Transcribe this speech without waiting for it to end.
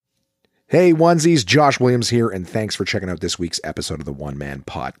Hey onesies, Josh Williams here, and thanks for checking out this week's episode of the One Man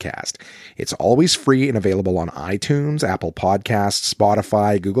Podcast. It's always free and available on iTunes, Apple Podcasts,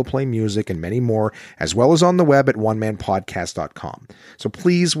 Spotify, Google Play Music, and many more, as well as on the web at onemanpodcast.com. So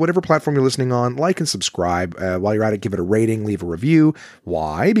please, whatever platform you're listening on, like and subscribe. While you're at it, give it a rating, leave a review.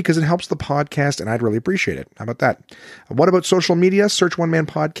 Why? Because it helps the podcast, and I'd really appreciate it. How about that? What about social media? Search One Man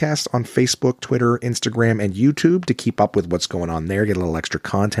Podcast on Facebook, Twitter, Instagram, and YouTube to keep up with what's going on there. Get a little extra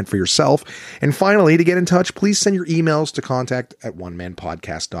content for yourself. And finally, to get in touch, please send your emails to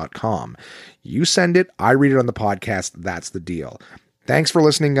contact@onemanpodcast.com. You send it, I read it on the podcast. That's the deal. Thanks for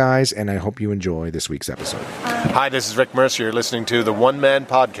listening, guys, and I hope you enjoy this week's episode. Hi, this is Rick Mercer. You're listening to the One Man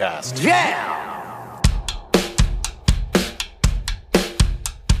Podcast. Yeah!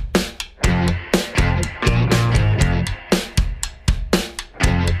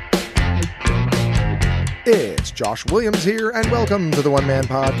 It's Josh Williams here, and welcome to the One Man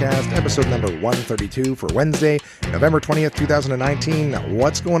Podcast, episode number 132 for Wednesday, November 20th, 2019.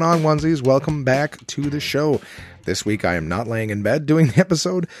 What's going on, onesies? Welcome back to the show. This week, I am not laying in bed doing the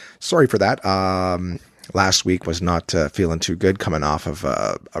episode. Sorry for that. Last week was not feeling too good, coming off of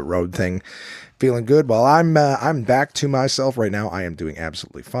a road thing. Feeling good. Well, I'm back to myself right now. I am doing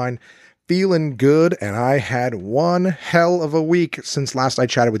absolutely fine. Feeling good, and I had one hell of a week since last I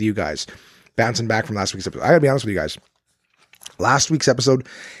chatted with you guys. Bouncing back from last week's episode. I gotta be honest with you guys. Last week's episode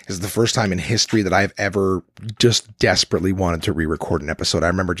is the first time in history that I've ever just desperately wanted to re-record an episode. I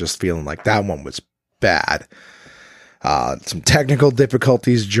remember just feeling like that one was bad. Some technical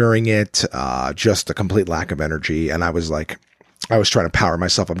difficulties during it, just a complete lack of energy. And I was trying to power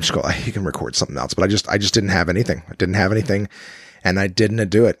myself. I'm just going, you can record something else, but I just didn't have anything. I didn't have anything, and I didn't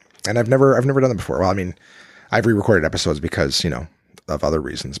do it. And I've never done that before. Well, I mean, I've re-recorded episodes because, of other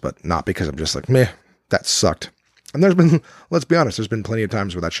reasons, but not because I'm just like, meh, that sucked. And let's be honest, there's been plenty of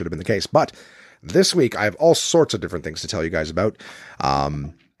times where that should have been the case. But this week, I have all sorts of different things to tell you guys about.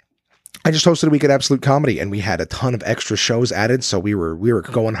 I just hosted a week at Absolute Comedy, and we had a ton of extra shows added, so we were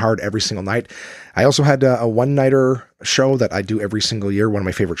going hard every single night. I also had a one-nighter show that I do every single year, one of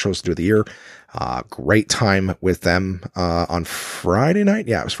my favorite shows to do of the year. Great time with them on Friday night.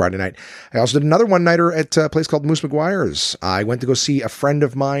 Yeah, it was Friday night. I also did another one-nighter at a place called Moose McGuire's. I went to go see a friend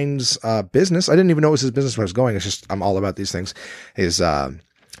of mine's business. I didn't even know it was his business when I was going. It's just, I'm all about these things.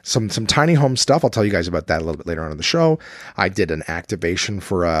 Some tiny home stuff. I'll tell you guys about that a little bit later on in the show. I did an activation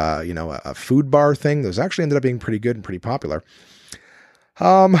for a food bar thing that was actually ended up being pretty good and pretty popular.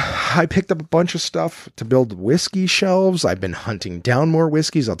 I picked up a bunch of stuff to build whiskey shelves. I've been hunting down more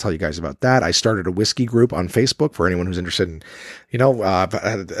whiskeys. I'll tell you guys about that. I started a whiskey group on Facebook for anyone who's interested in, a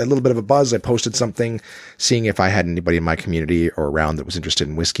little bit of a buzz. I posted something, seeing if I had anybody in my community or around that was interested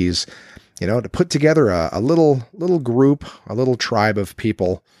in whiskeys. To put together a little group, a little tribe of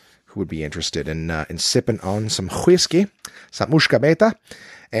people who would be interested in sipping on some whiskey, some mushka beta.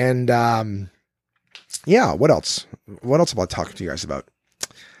 And, what else? What else am I talking to you guys about?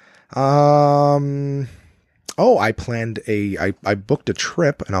 I planned I booked a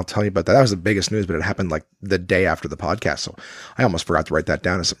trip, and I'll tell you about that. That was the biggest news, but it happened like the day after the podcast. So I almost forgot to write that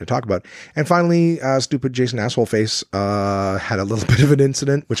down as something to talk about. And finally, stupid Jason Assholeface, had a little bit of an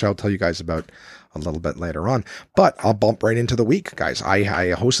incident, which I'll tell you guys about a little bit later on, but I'll bump right into the week, guys.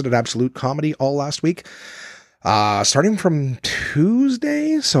 I hosted at Absolute Comedy all last week. Starting from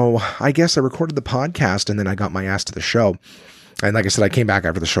Tuesday. So I guess I recorded the podcast and then I got my ass to the show. And like I said, I came back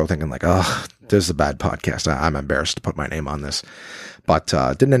after the show thinking like, oh, this is a bad podcast. I'm embarrassed to put my name on this, but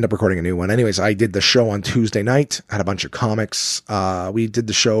didn't end up recording a new one. Anyways, I did the show on Tuesday night, had a bunch of comics. We did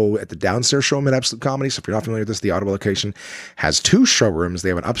the show at the downstairs showroom at Absolute Comedy. So if you're not familiar with this, the Ottawa location has two showrooms. They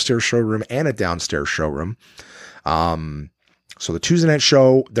have an upstairs showroom and a downstairs showroom. So the Tuesday night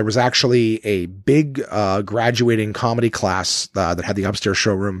show, there was actually a big graduating comedy class that had the upstairs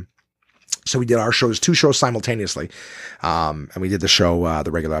showroom. So we did our shows, two shows simultaneously. And we did the show,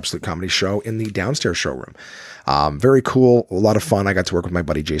 the regular Absolute Comedy show in the downstairs showroom. Very cool. A lot of fun. I got to work with my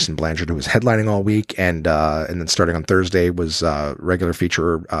buddy, Jason Blanchard, who was headlining all week. And then starting on Thursday was, regular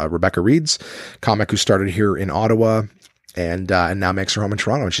feature, Rebecca Reeds, comic who started here in Ottawa and now makes her home in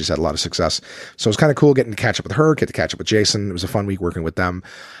Toronto. And she's had a lot of success. So it was kind of cool getting to catch up with her, get to catch up with Jason. It was a fun week working with them.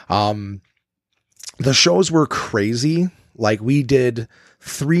 The shows were crazy. Like we did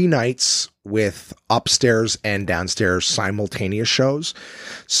 3 nights with upstairs and downstairs simultaneous shows.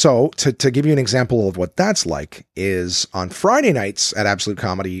 So to give you an example of what that's like is on Friday nights at Absolute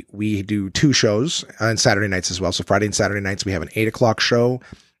Comedy, we do 2 shows and Saturday nights as well. So Friday and Saturday nights, we have an 8 o'clock show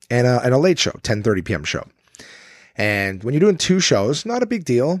and a late show, 10:30 p.m. show. And when you're doing 2 shows, not a big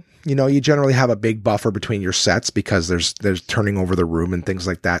deal. You know, you generally have a big buffer between your sets because there's turning over the room and things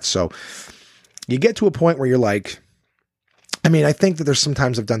like that. So you get to a point where you're like, I mean, I think that there's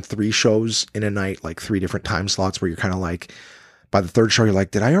sometimes I've done 3 shows in a night, like 3 different time slots where you're kind of like, by the 3rd show, you're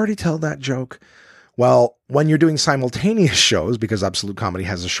like, did I already tell that joke? Well, when you're doing simultaneous shows, because Absolute Comedy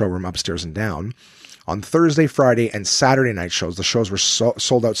has a showroom upstairs and down, on Thursday, Friday, and Saturday night shows, the shows were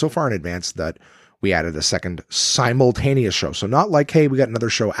sold out so far in advance that we added a second simultaneous show. So not like, hey, we got another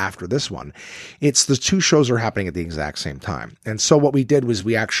show after this one. It's the 2 shows are happening at the exact same time. And so what we did was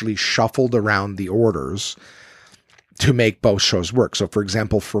we actually shuffled around the orders to make both shows work. So for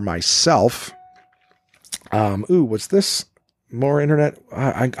example, for myself, what's this? More internet.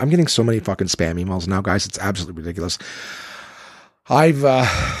 I'm getting so many fucking spam emails now, guys. It's absolutely ridiculous. I've,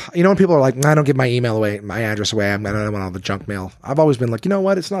 when people are like, I don't give my email away, my address away, I don't want all the junk mail. I've always been like, you know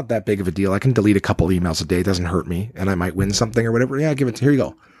what? It's not that big of a deal. I can delete a couple emails a day. It doesn't hurt me. And I might win something or whatever. Yeah, here you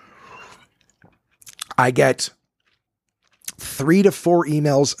go. I get 3 to 4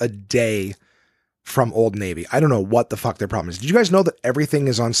 emails a day from Old Navy. I don't know what the fuck their problem is. Did you guys know that everything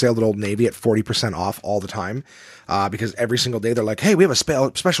is on sale at Old Navy at 40% off all the time? Because every single day they're like, hey, we have a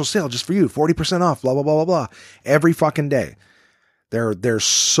special sale just for you, 40% off, blah, blah, blah, blah, blah. Every fucking day. They're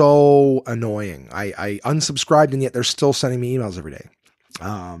so annoying. I unsubscribed and yet they're still sending me emails every day.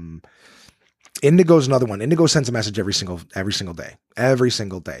 Indigo's another one. Indigo sends a message every single day,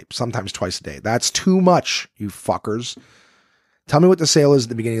 sometimes twice a day. That's too much, you fuckers. Tell me what the sale is at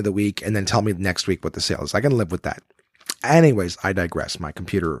the beginning of the week and then tell me next week what the sale is. I can live with that. Anyways, I digress. My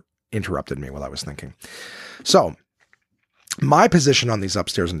computer interrupted me while I was thinking. So my position on these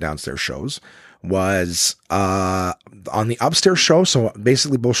upstairs and downstairs shows was on the upstairs show. So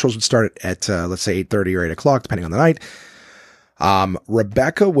basically both shows would start at let's say 8:30 or 8 o'clock, depending on the night.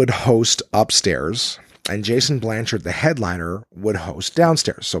 Rebecca would host upstairs and Jason Blanchard, the headliner, would host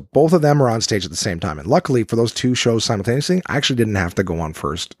downstairs. So both of them are on stage at the same time. And luckily for those 2 shows simultaneously, I actually didn't have to go on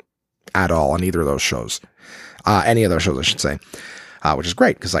first at all on either of those shows. Any of those shows, I should say, which is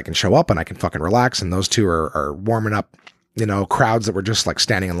great because I can show up and I can fucking relax. And those 2 are warming up, crowds that were just like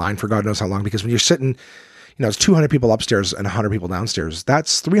standing in line for God knows how long. Because when you're sitting, it's 200 people upstairs and 100 people downstairs.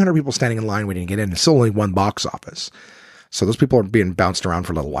 That's 300 people standing in line waiting to get in. It's still only one box office. So those people are being bounced around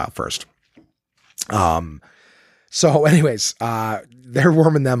for a little while first. So anyways, they're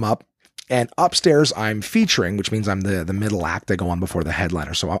warming them up and upstairs I'm featuring, which means I'm the middle act. I go on before the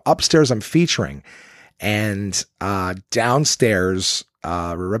headliner. So upstairs I'm featuring and, downstairs,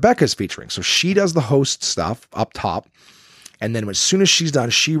 Rebecca's featuring. So she does the host stuff up top. And then as soon as she's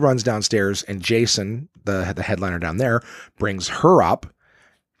done, she runs downstairs and Jason, the headliner down there, brings her up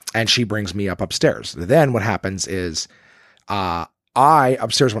and she brings me up upstairs. Then what happens is, I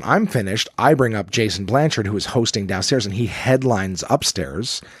upstairs, when I'm finished, I bring up Jason Blanchard, who is hosting downstairs, and he headlines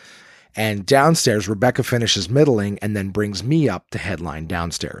upstairs. And downstairs, Rebecca finishes middling and then brings me up to headline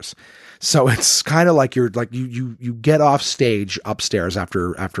downstairs. So it's kind of like you get off stage upstairs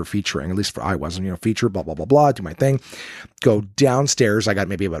after featuring, at least I wasn't, feature, blah, blah, blah, blah, do my thing, go downstairs. I got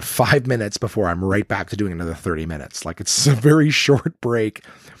maybe about 5 minutes before I'm right back to doing another 30 minutes. Like it's a very short break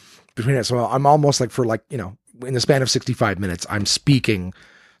between it. So I'm almost like in the span of 65 minutes, I'm speaking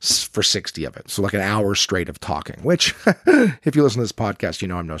for 60 of it. So like an hour straight of talking, which if you listen to this podcast,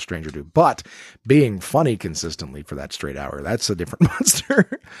 I'm no stranger to, but being funny consistently for that straight hour, that's a different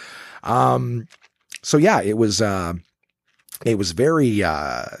monster. So yeah, it was a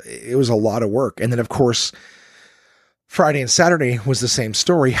lot of work. And then of course, Friday and Saturday was the same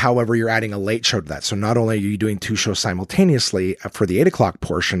story. However, you're adding a late show to that. So not only are you doing 2 shows simultaneously for the 8 o'clock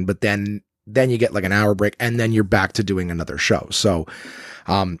portion, but then you get like an hour break and then you're back to doing another show. So,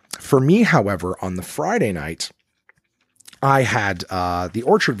 for me, however, on the Friday night, I had, the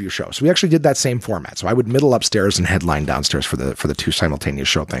Orchard View show. So we actually did that same format. So I would middle upstairs and headline downstairs for the 2 simultaneous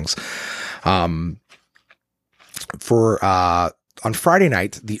show things. On Friday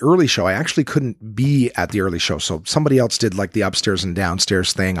night, the early show, I actually couldn't be at the early show. So somebody else did like the upstairs and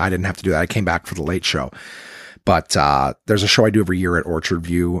downstairs thing. I didn't have to do that. I came back for the late show. But there's a show I do every year at Orchard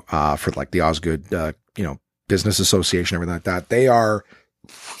View for like the Osgood, Business Association, everything like that. They are,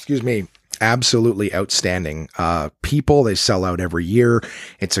 absolutely outstanding people. They sell out every year.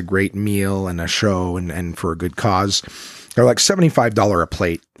 It's a great meal and a show and for a good cause. They're like $75 a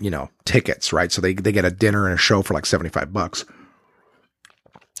plate, tickets, right? So they get a dinner and a show for like $75.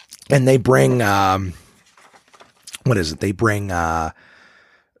 And they bring, They bring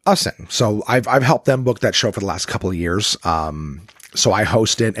us in. So I've helped them book that show for the last couple of years. So I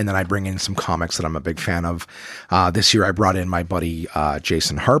host it, and then I bring in some comics that I'm a big fan of. This year I brought in my buddy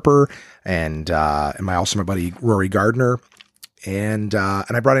Jason Harper and my buddy Rory Gardner, and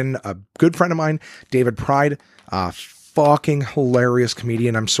I brought in a good friend of mine, David Pride, fucking hilarious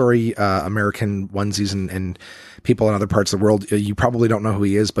comedian. I'm sorry, American onesies and people in other parts of the world, you probably don't know who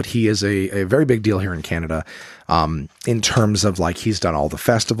he is, but he is a very big deal here in Canada. In terms of like, he's done all the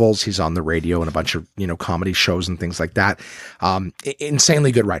festivals, he's on the radio and a bunch of, comedy shows and things like that.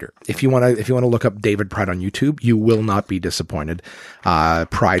 Insanely good writer. If you want to look up David Pride on YouTube, you will not be disappointed.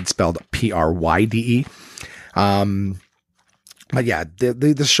 Pride spelled Pryde. But yeah,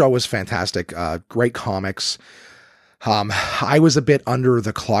 the show was fantastic. Great comics. I was a bit under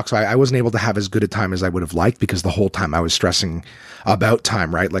the clock, so I wasn't able to have as good a time as I would have liked, because the whole time I was stressing about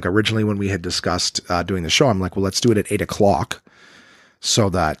time, right? Like originally when we had discussed doing the show, I'm like, well, let's do it at 8:00 so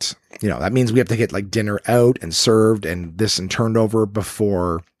that, that means we have to get like dinner out and served and this and turned over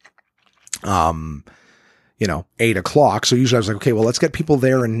before, 8:00. So usually I was like, okay, well, let's get people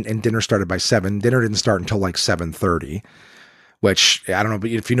there and dinner started by 7. Dinner didn't start until like 7:30. Which, I don't know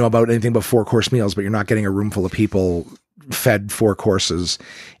if you know about anything but 4-course meals, but you're not getting a room full of people fed 4 courses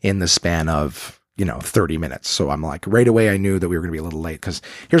in the span of, 30 minutes. So I'm like, right away, I knew that we were going to be a little late, because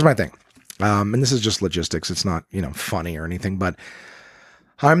here's my thing. And this is just logistics. It's not, funny or anything, but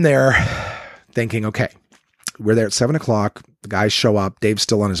I'm there thinking, okay, we're there at 7:00. The guys show up. Dave's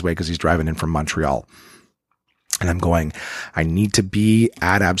still on his way because he's driving in from Montreal. And I'm going, I need to be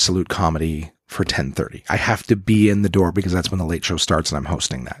at Absolute Comedy for 10:30. I have to be in the door because that's when the late show starts and I'm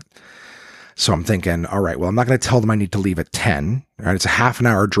hosting that. So I'm thinking, all right, well, I'm not going to tell them I need to leave at 10. Right? It's a half an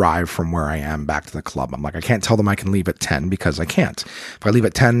hour drive from where I am back to the club. I'm like, I can't tell them I can leave at 10 because I can't. If I leave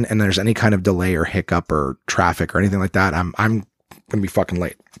at 10 and there's any kind of delay or hiccup or traffic or anything like that, I'm going to be fucking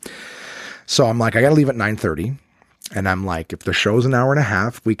late. So I'm like, I got to leave at 9:30. And I'm like, if the show's an hour and a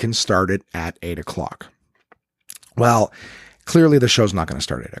half, we can start it at 8:00. Well, clearly the show's not going to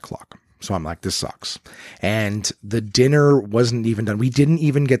start at 8:00. So I'm like, this sucks. And the dinner wasn't even done. We didn't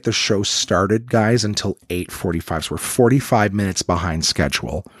even get the show started, guys, until 8:45. So we're 45 minutes behind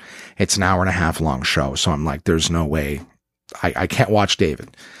schedule. It's an hour and a half long show. So I'm like, there's no way. I can't watch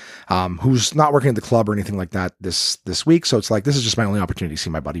David, who's not working at the club or anything like that this week. So it's like, this is just my only opportunity to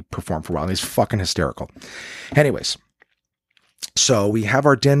see my buddy perform for a while. And he's fucking hysterical. Anyways. So we have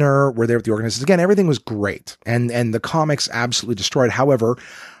our dinner. We're there with the organizers. Again, everything was great. And the comics absolutely destroyed. However,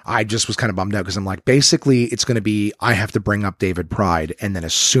 I just was kind of bummed out because I'm like, basically it's going to be, I have to bring up David Pride. And then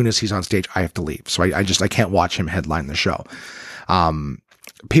as soon as he's on stage, I have to leave. So I can't watch him headline the show.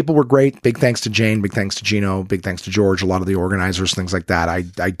 People were great. Big thanks to Jane. Big thanks to Gino. Big thanks to George. A lot of the organizers, things like that. I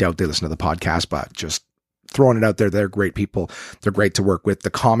doubt they listen to the podcast, but just throwing it out there. They're great people. They're great to work with. The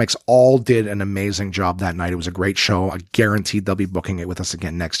comics all did an amazing job that night. It was a great show. I guaranteed they'll be booking it with us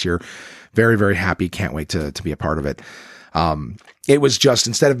again next year. Very, very happy. Can't wait to be a part of it. It was just,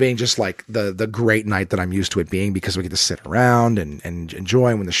 instead of being just like the great night that I'm used to it being, because we get to sit around and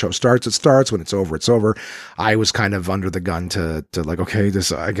enjoy. When the show starts, it starts. When it's over, it's over. I was kind of under the gun to like, okay, I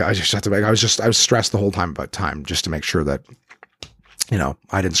just have to, I was stressed the whole time about time, just to make sure that,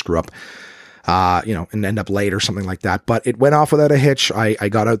 I didn't screw up. And end up late or something like that. But it went off without a hitch. I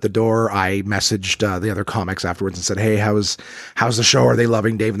got out the door. I messaged the other comics afterwards and said, hey, how's the show? Are they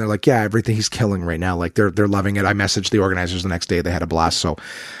loving Dave? And they're like, yeah, everything, he's killing right now. Like they're loving it. I messaged the organizers the next day. They had a blast. So,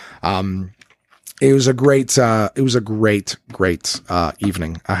 it was a great evening.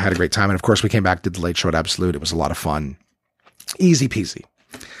 I had a great time. And of course we came back, did the late show at Absolute. It was a lot of fun. Easy peasy.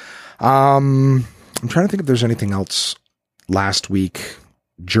 I'm trying to think if there's anything else last week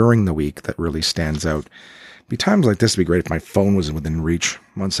during the week that really stands out. Be times like this would be great if my phone was within reach.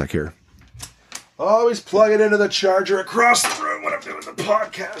 One sec here. Always plug it into the charger across the room when I'm doing the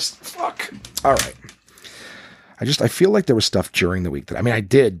podcast. Fuck. All right. I feel like there was stuff during the week I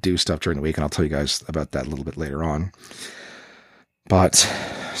did do stuff during the week, and I'll tell you guys about that a little bit later on. But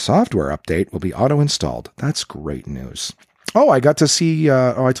software update will be auto-installed. That's great news. Oh, I got to see,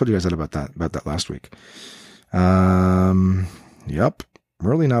 I told you guys about that last week. Yep.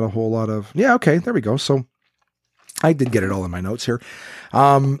 Really not a whole lot of, yeah, okay, there we go. So I did get it all in my notes here.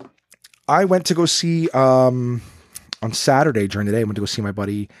 I went to go see, on Saturday during the day, I went to go see my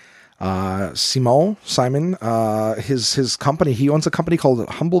buddy, Simon, his company. He owns a company called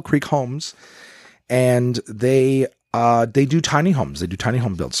Humble Creek Homes, and they do tiny homes. They do tiny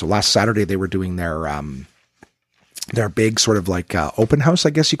home builds. So last Saturday they were doing their big sort of like, open house,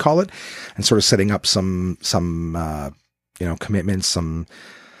 I guess you call it, and sort of setting up some commitments, some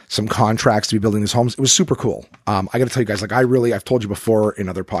some contracts to be building these homes. It was super cool. I got to tell you guys, like I've told you before in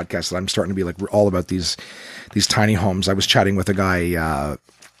other podcasts that I'm starting to be like all about these tiny homes. I was chatting with a guy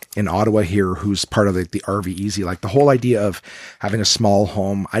in Ottawa here who's part of the RV Easy. Like the whole idea of having a small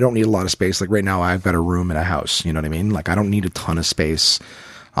home. I don't need a lot of space. Like right now I've got a room in a house. You know what I mean? Like I don't need a ton of space.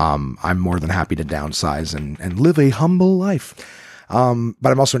 I'm more than happy to downsize and live a humble life.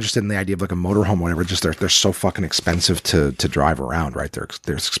 But I'm also interested in the idea of like a motorhome or whatever. Just they're so fucking expensive to drive around, right? They're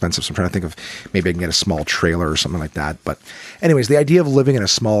expensive. So I'm trying to think of maybe I can get a small trailer or something like that. But anyways, the idea of living in a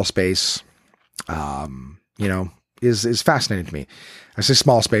small space, is fascinating to me. I say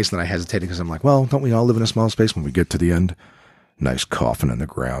small space and then I hesitated because I'm like, well, don't we all live in a small space when we get to the end? Nice coffin in the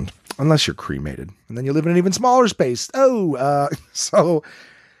ground, unless you're cremated and then you live in an even smaller space. So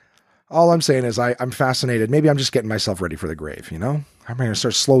all I'm saying is I'm fascinated. Maybe I'm just getting myself ready for the grave, I'm going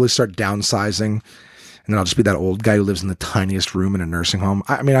to slowly start downsizing, and then I'll just be that old guy who lives in the tiniest room in a nursing home.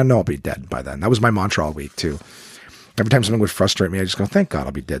 I mean, I know I'll be dead by then. That was my mantra all week too. Every time something would frustrate me, I just go, thank God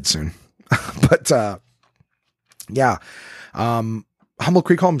I'll be dead soon. But, yeah. Humble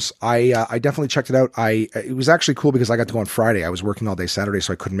Creek Homes. I definitely checked it out. It was actually cool because I got to go on Friday. I was working all day Saturday,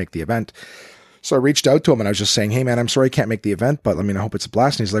 so I couldn't make the event. So I reached out to him and I was just saying, hey man, I'm sorry I can't make the event, but I hope it's a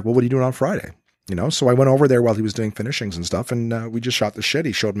blast. And he's like, well, what are you doing on Friday? So I went over there while he was doing finishings and stuff, and we just shot the shit.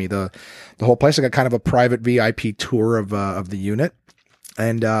 He showed me the whole place. I got kind of a private VIP tour of the unit,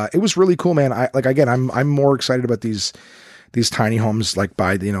 and it was really cool, man. I'm more excited about these tiny homes like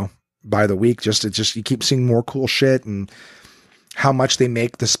by the week. Just you keep seeing more cool shit and how much they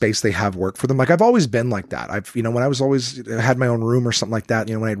make the space they have work for them. Like I've always been like that. When I was always had my own room or something like that,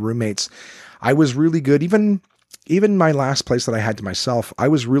 when I had roommates, I was really good. Even my last place that I had to myself, I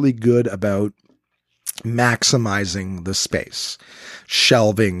was really good about maximizing the space,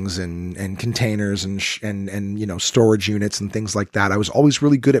 shelvings and containers and storage units and things like that. I was always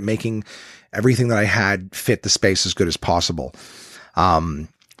really good at making everything that I had fit the space as good as possible.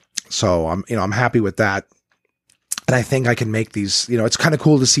 So I'm happy with that. And I think I can make these, it's kind of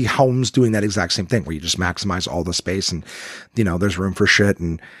cool to see homes doing that exact same thing where you just maximize all the space and, there's room for shit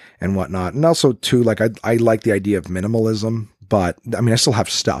and whatnot. And also too, like I like the idea of minimalism, but I still have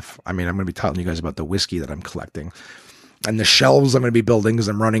stuff. I'm going to be telling you guys about the whiskey that I'm collecting and the shelves I'm going to be building because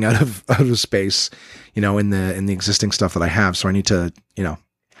I'm running out of space, in the existing stuff that I have. So I need to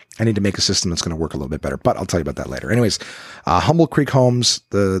make a system that's going to work a little bit better, but I'll tell you about that later. Anyways, Humble Creek Homes,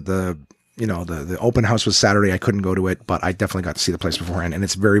 the open house was Saturday. I couldn't go to it, but I definitely got to see the place beforehand, and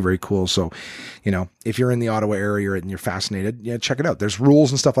it's very, very cool. So, if you're in the Ottawa area and you're fascinated, check it out. There's rules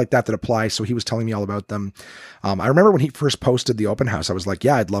and stuff like that apply. So he was telling me all about them. I remember when he first posted the open house, I was like,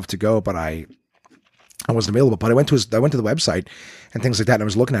 yeah, I'd love to go, but I wasn't available, but I went to the website and things like that. And I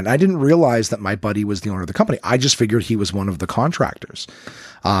was looking at it. I didn't realize that my buddy was the owner of the company. I just figured he was one of the contractors.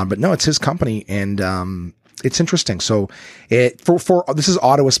 But no, it's his company. And, it's interesting. So for this is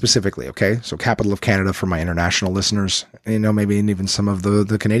Ottawa specifically. Okay. So capital of Canada for my international listeners, maybe even some of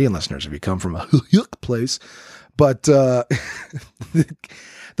the Canadian listeners, if you come from a yuck place, but, the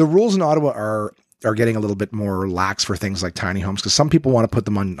rules in Ottawa are getting a little bit more lax for things like tiny homes. Cause some people want to put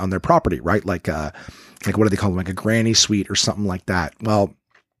them on their property, right? Like what do they call them? Like a granny suite or something like that. Well,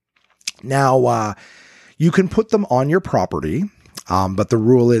 now, you can put them on your property. But the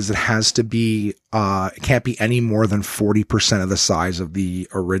rule is it has to be, it can't be any more than 40% of the size of the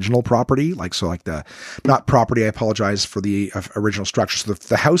original property. Not property, I apologize, for the original structure. So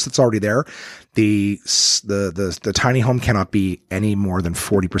the house that's already there, the tiny home cannot be any more than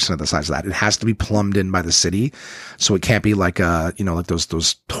 40% of the size of that. It has to be plumbed in by the city. So it can't be like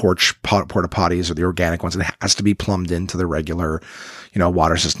those torch porta potties or the organic ones. It has to be plumbed into the regular,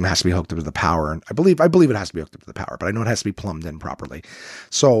 water system. It has to be hooked up to the power. And I believe it has to be hooked up to the power, but I know it has to be plumbed in properly.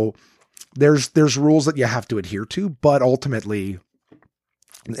 So there's rules that you have to adhere to, but ultimately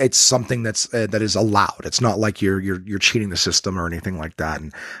it's something that is allowed. It's not like you're cheating the system or anything like that.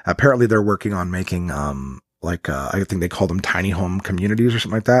 And apparently they're working on making, I think they call them tiny home communities or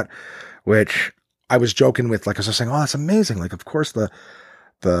something like that, which I was joking with, I was just saying, oh, that's amazing. Of course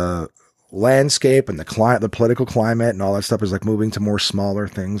the landscape and the political climate and all that stuff is moving to more smaller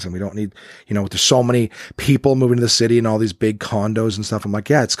things. And we don't need, there's so many people moving to the city and all these big condos and stuff. I'm like,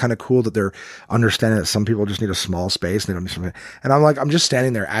 yeah, it's kind of cool that they're understanding that some people just need a small space. And they don't need something. And I'm just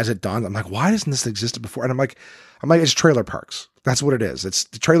standing there as it dawned. I'm like, why doesn't this exist before? And I'm like, it's trailer parks. That's what it is.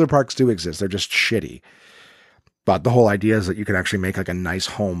 The trailer parks do exist. They're just shitty. But the whole idea is that you can actually make a nice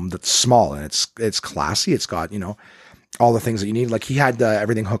home that's small and it's classy. It's got, all the things that you need. He had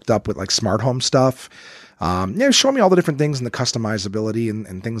everything hooked up with smart home stuff. Showing me all the different things and the customizability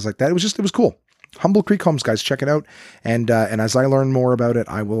and things like that. It was cool. Humble Creek Homes, guys, check it out. And as I learn more about it,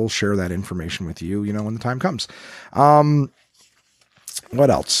 I will share that information with you, when the time comes. What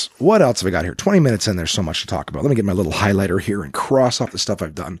else? What else have I got here? 20 minutes in, there's so much to talk about. Let me get my little highlighter here and cross off the stuff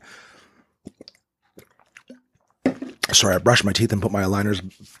I've done. Sorry, I brushed my teeth and put my aligners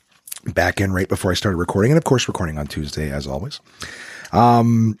back in right before I started recording. And of course, recording on Tuesday, as always.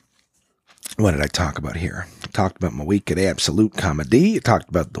 What did I talk about here? I talked about my week at Absolute Comedy. I talked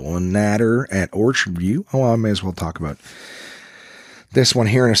about the one natter at Orchard View. Oh, well, I may as well talk about this one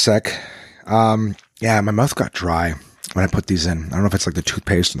here in a sec. Yeah, my mouth got dry when I put these in. I don't know if it's like the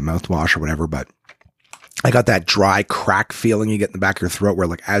toothpaste or the mouthwash or whatever, but I got that dry crack feeling you get in the back of your throat where,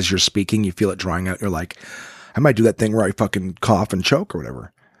 like, as you're speaking, you feel it drying out. You're like, I might do that thing where I fucking cough and choke or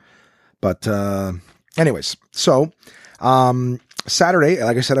whatever. But anyways, so Saturday,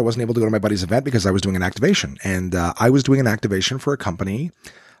 like I said, I wasn't able to go to my buddy's event because I was doing an activation, and I was doing an activation for a company.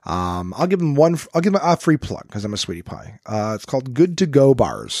 I'll give them a free plug because I'm a sweetie pie. It's called Good to Go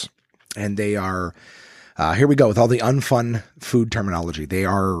Bars, and they are, here we go with all the unfun food terminology. They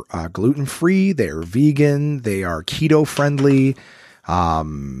are gluten-free, they are vegan, they are keto-friendly.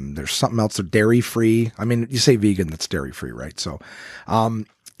 There's something else, they're dairy-free. I mean, you say vegan, that's dairy-free, right? So,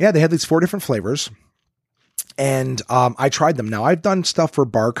 yeah, they had these 4 different flavors. And I tried them. Now, I've done stuff for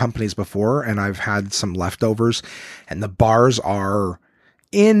bar companies before, and I've had some leftovers, and the bars are,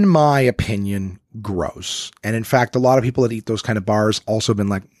 in my opinion, gross. And in fact, a lot of people that eat those kind of bars also have been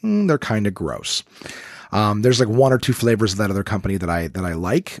like, they're kind of gross. There's like 1 or 2 flavors of that other company that I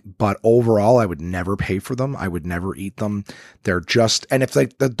like, but overall, I would never pay for them. I would never eat them. They're just, and if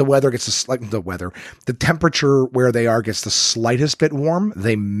like the weather gets the temperature where they are gets the slightest bit warm,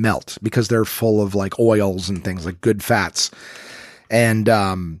 they melt because they're full of like oils and things like good fats. And,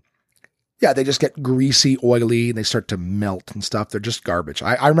 yeah, they just get greasy, oily, and they start to melt and stuff. They're just garbage.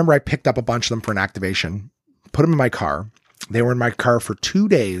 I remember I picked up a bunch of them for an activation, put them in my car. They were in my car for 2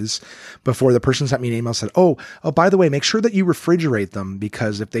 days before the person sent me an email and said, oh, by the way, make sure that you refrigerate them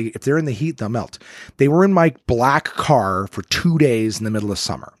because if they're in the heat, they'll melt. They were in my black car for 2 days in the middle of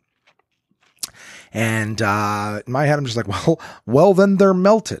summer. And in my head, I'm just like, well, then they're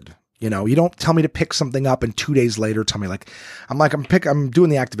melted. You don't tell me to pick something up and 2 days later tell me I'm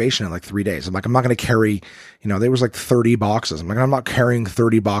doing the activation in like 3 days. I'm not going to carry, there was like 30 boxes. I'm not carrying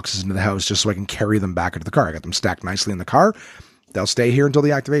 30 boxes into the house just so I can carry them back into the car. I got them stacked nicely in the car. They'll stay here until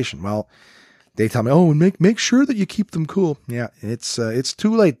the activation. Well, they tell me, oh, and make sure that you keep them cool. Yeah, it's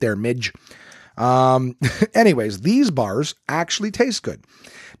too late there, Midge. Anyways, these bars actually taste good.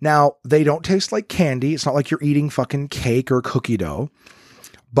 Now, they don't taste like candy. It's not like you're eating fucking cake or cookie dough,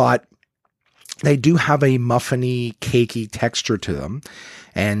 but they do have a muffiny, cakey texture to them.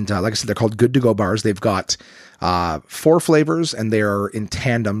 And like I said, they're called Good to Go Bars. They've got 4 flavors, and they're in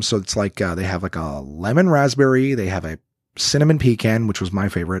tandem. So it's like they have like a lemon raspberry. They have a cinnamon pecan, which was my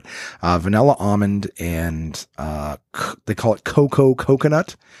favorite, vanilla almond, and they call it cocoa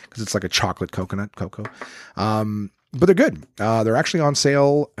coconut because it's like a chocolate coconut cocoa. But they're good. They're actually on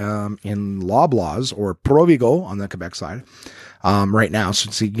sale in Loblaws or Provigo on the Quebec side. Right now.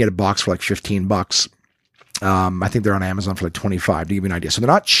 So you can get a box for like $15. I think they're on Amazon for like $25 to give you an idea. So they're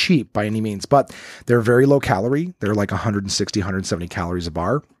not cheap by any means, but they're very low calorie. They're like 160, 170 calories a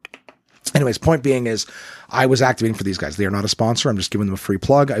bar. Anyways, point being is I was activating for these guys. They are not a sponsor. I'm just giving them a free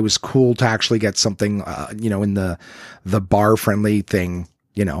plug. It was cool to actually get something, in the bar friendly thing,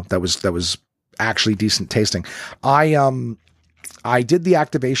 that was actually decent tasting. I did the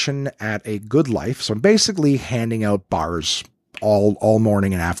activation at a Good Life. So I'm basically handing out bars all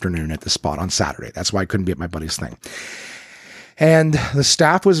morning and afternoon at the spot on Saturday. That's why I couldn't be at my buddy's thing. And the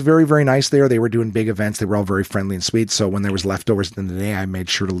staff was very, very nice there. They were doing big events. They were all very friendly and sweet. So when there was leftovers at the end of the day, I made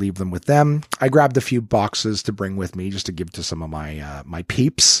sure to leave them with them. I grabbed a few boxes to bring with me just to give to some of my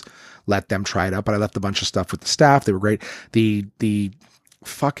peeps, let them try it out. But I left a bunch of stuff with the staff. They were great. The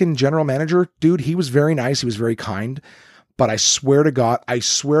fucking general manager, dude, he was very nice. He was very kind. But I swear to God,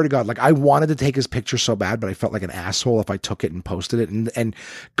 like I wanted to take his picture so bad, but I felt like an asshole if I took it and posted it. And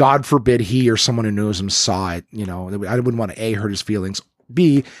God forbid he or someone who knows him saw it, I wouldn't want to A, hurt his feelings,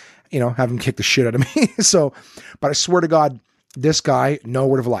 B, have him kick the shit out of me. So, but I swear to God, this guy, no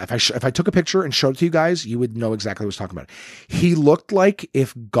word of a lie. If I took a picture and showed it to you guys, you would know exactly what I was talking about. He looked like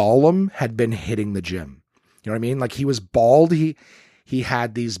if Gollum had been hitting the gym. You know what I mean? Like he was bald. He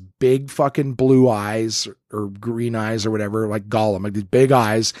had these big fucking blue eyes or green eyes or whatever, like Gollum, like these big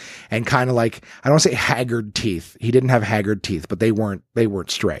eyes and kind of like, I don't want to say haggard teeth. He didn't have haggard teeth, but they weren't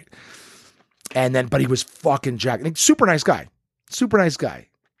straight. But he was fucking jacked. Super nice guy.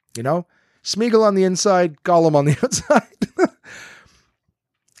 Smeagol on the inside, Gollum on the outside.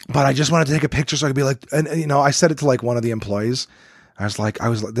 but I just wanted to take a picture so I could be like, and you know, I said it to like one of the employees.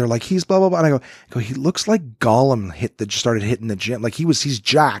 They're like, he's blah, blah, blah. And I go, he looks like Gollum just started hitting the gym. Like he's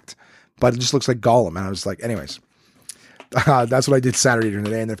jacked, but it just looks like Gollum. And I was like, anyways, that's what I did Saturday during the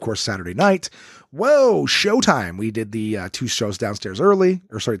day. And then of course, Saturday night, whoa, showtime. We did the 2 shows downstairs early,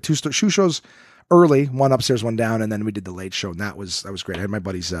 two shows early, one upstairs, one down. And then we did the late show. And that was great. I had my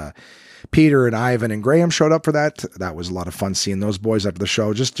buddies, Peter and Ivan and Graham showed up for that. That was a lot of fun seeing those boys after the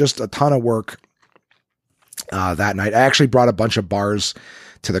show. Just a ton of work. That night, I actually brought a bunch of bars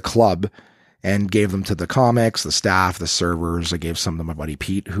to the club and gave them to the comics, the staff, the servers. I gave some to my buddy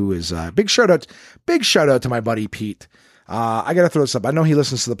Pete, who is big shout out to my buddy Pete. I got to throw this up. I know he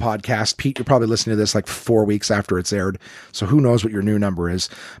listens to the podcast. Pete, you're probably listening to this like 4 weeks after it's aired. So who knows what your new number is,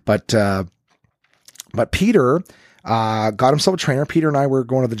 but Peter, got himself a trainer. Peter and I were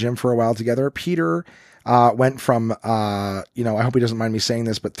going to the gym for a while together. Peter, went from, I hope he doesn't mind me saying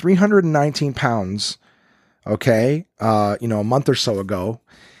this, but 319 pounds. Okay. A month or so ago,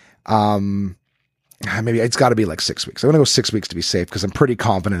 maybe it's got to be like 6 weeks. I'm going to go 6 weeks to be safe because I'm pretty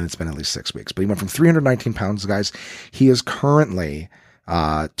confident it's been at least 6 weeks. But he went from 319 pounds, guys. He is currently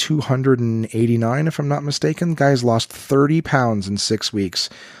 289, if I'm not mistaken. Guy's lost 30 pounds in 6 weeks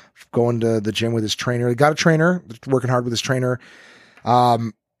going to the gym with his trainer. He got a trainer, working hard with his trainer.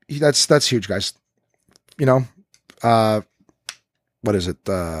 That's huge, guys. What is it?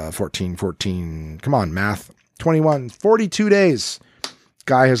 14, come on, math. 21, 42 days.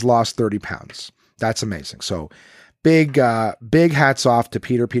 Guy has lost 30 pounds. That's amazing. So big hats off to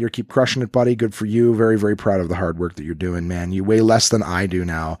Peter. Peter, keep crushing it, buddy. Good for you. Very, very proud of the hard work that you're doing, man. You weigh less than I do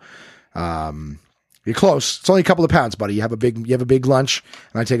now. You're close. It's only a couple of pounds, buddy. You have a big lunch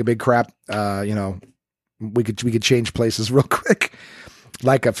and I take a big crap. We could change places real quick.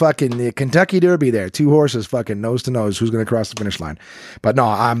 Like a fucking Kentucky Derby there. 2 horses fucking nose to nose. Who's going to cross the finish line? But no,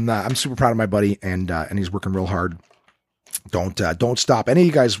 I'm super proud of my buddy and he's working real hard. Don't stop. Any of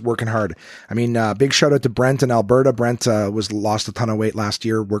you guys working hard. I mean, big shout out to Brent in Alberta. Brent, lost a ton of weight last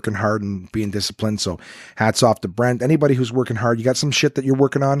year, working hard and being disciplined. So hats off to Brent. Anybody who's working hard, you got some shit that you're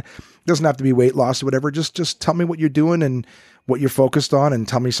working on. It doesn't have to be weight loss or whatever. Just tell me what you're doing and what you're focused on and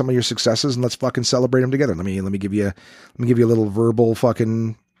tell me some of your successes and let's fucking celebrate them together. Let me give you a little verbal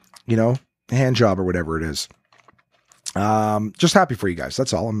fucking, hand job or whatever it is. Just happy for you guys.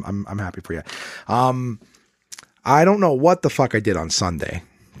 That's all. I'm happy for you. I don't know what the fuck I did on Sunday.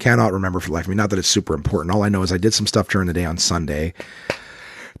 Cannot remember for the life of me. Not that it's super important. All I know is I did some stuff during the day on Sunday.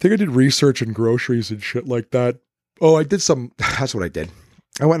 I think I did research and groceries and shit like that. Oh, that's what I did.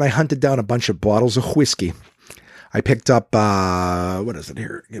 I went and I hunted down a bunch of bottles of whiskey. I picked up, what is it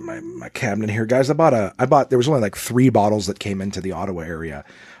here? Get my cabinet here, guys. There was only like 3 bottles that came into the Ottawa area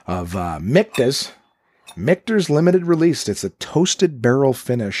of, Michter's limited release. It's a toasted barrel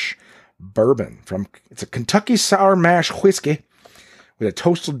finish bourbon it's a Kentucky sour mash whiskey with a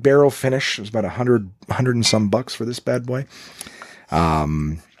toasted barrel finish. It was about 100 and some bucks for this bad boy.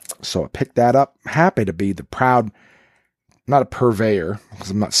 So I picked that up. Happy to be the proud, not a purveyor because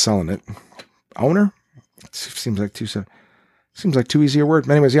I'm not selling it. Owner? Seems like too easy a word.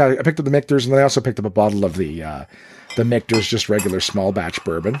 But anyways, yeah, I picked up the Michter's and then I also picked up a bottle of the Michter's just regular small batch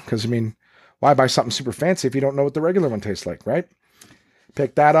bourbon. Because, I mean, why buy something super fancy if you don't know what the regular one tastes like, right?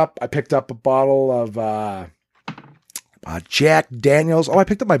 Picked that up. I picked up a bottle of Jack Daniels. Oh, I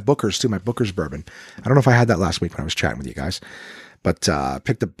picked up my Booker's too, my Booker's bourbon. I don't know if I had that last week when I was chatting with you guys. But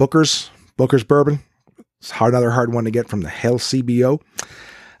picked up Booker's bourbon. It's another hard one to get from the Hell CBO.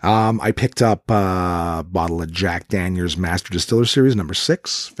 I picked up a bottle of Jack Daniels Master Distiller Series number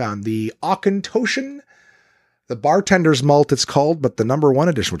 6. Found the Auchentoshan, the Bartender's Malt it's called, but the number 1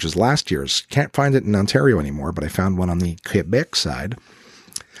 edition, which is last year's. Can't find it in Ontario anymore, but I found one on the Quebec side.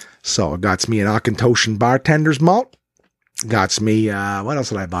 So it got me an Auchentoshan Bartender's Malt. Got me, what else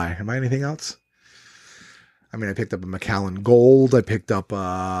did I buy? Am I anything else? I mean, I picked up a Macallan Gold. I picked up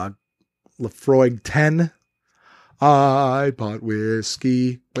a Lefroy 10. I bought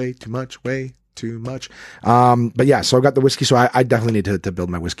whiskey, way too much. But yeah, so I got the whiskey. So I definitely need to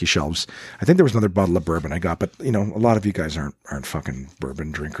build my whiskey shelves. I think there was another bottle of bourbon I got, but a lot of you guys aren't fucking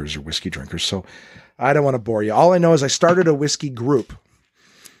bourbon drinkers or whiskey drinkers. So I don't want to bore you. All I know is I started a whiskey group.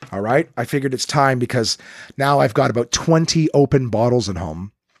 All right. I figured it's time because now I've got about 20 open bottles at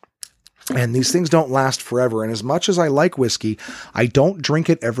home. And these things don't last forever. And as much as I like whiskey, I don't drink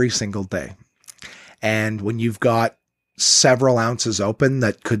it every single day. And when you've got several ounces open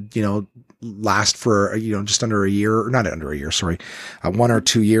that could, last for, just under a year, or not under a year, sorry, 1 or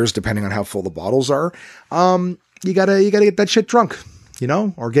 2 years, depending on how full the bottles are, you gotta get that shit drunk.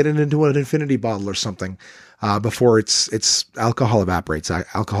 or get it into an infinity bottle or something, before its alcohol evaporates.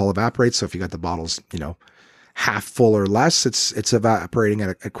 Alcohol evaporates. So if you got the bottles, half full or less, it's evaporating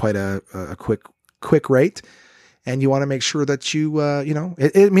at quite a quick rate. And you want to make sure that you'll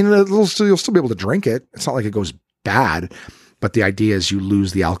still be able to drink it. It's not like it goes bad, but the idea is you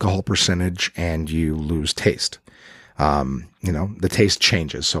lose the alcohol percentage and you lose taste. The taste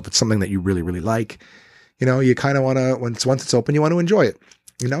changes. So if it's something that you really, really like, you kind of want to, once it's open, you want to enjoy it.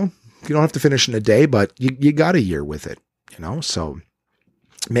 You don't have to finish in a day, but you got a year with it, so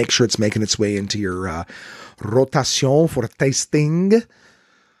make sure it's making its way into your, rotation for tasting.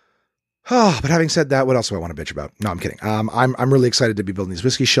 Oh, but having said that, what else do I want to bitch about? No, I'm kidding. I'm really excited to be building these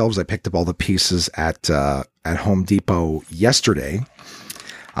whiskey shelves. I picked up all the pieces at Home Depot yesterday.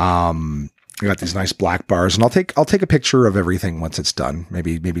 I got these nice black bars, and I'll take a picture of everything once it's done.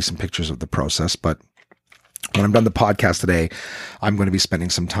 Maybe some pictures of the process. But when I'm done the podcast today, I'm going to be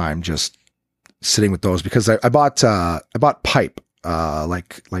spending some time just sitting with those, because I bought pipe,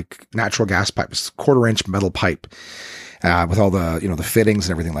 like natural gas pipes, 1/4-inch metal pipe. With all the, the fittings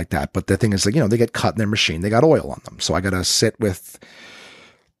and everything like that. But the thing is, they get cut in their machine. They got oil on them. So I got to sit with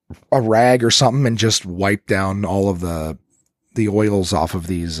a rag or something and just wipe down all of the oils off of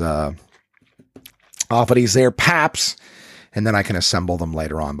these there paps. And then I can assemble them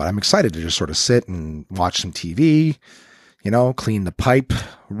later on. But I'm excited to just sort of sit and watch some TV, clean the pipe,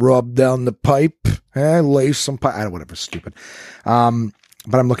 rub down the pipe, lay some pipe. I don't know, whatever, stupid.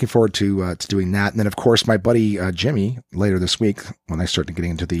 But I'm looking forward to doing that. And then, of course, my buddy Jimmy, later this week, when I start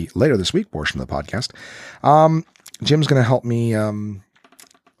getting into the later this week portion of the podcast, Jim's going to help me,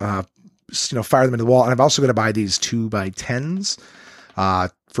 fire them into the wall. And I'm also going to buy these 2x10s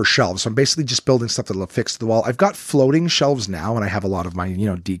for shelves. So I'm basically just building stuff that'll affix to the wall. I've got floating shelves now, and I have a lot of my,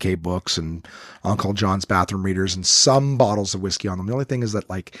 DK books and Uncle John's bathroom readers and some bottles of whiskey on them. The only thing is that,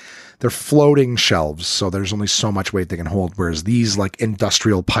 they're floating shelves, so there's only so much weight they can hold, whereas these,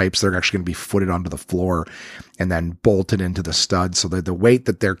 industrial pipes, they're actually going to be footed onto the floor and then bolted into the stud, so the weight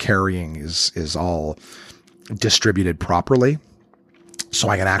that they're carrying is all distributed properly. So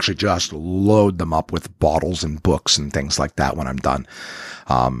I can actually just load them up with bottles and books and things like that when I'm done.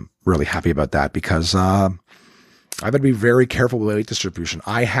 Really happy about that, because I've got to be very careful with weight distribution.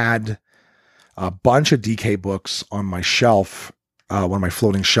 I had a bunch of DK books on my shelf, one of my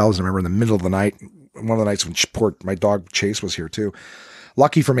floating shelves. I remember in the middle of the night, one of the nights when my dog Chase was here too.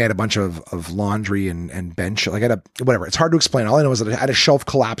 Lucky for me, I had a bunch of laundry and bench. Whatever. It's hard to explain. All I know is that I had a shelf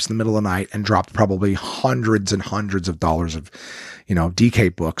collapse in the middle of the night and dropped probably hundreds and hundreds of dollars of,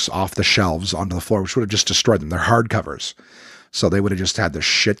 DK books off the shelves onto the floor, which would have just destroyed them. They're hardcovers. So they would have just had the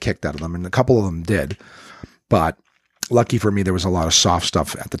shit kicked out of them. And a couple of them did. But lucky for me, there was a lot of soft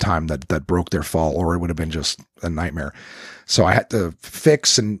stuff at the time that broke their fall, or it would have been just a nightmare. So I had to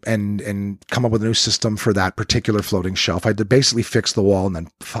fix and come up with a new system for that particular floating shelf. I had to basically fix the wall and then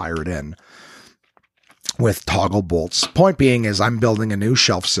fire it in with toggle bolts. Point being is I'm building a new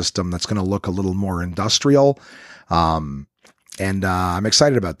shelf system that's going to look a little more industrial. And I'm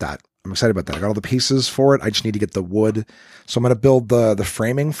excited about that. I got all the pieces for it. I just need to get the wood. So I'm going to build the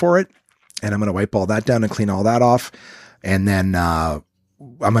framing for it, and I'm going to wipe all that down and clean all that off. And then,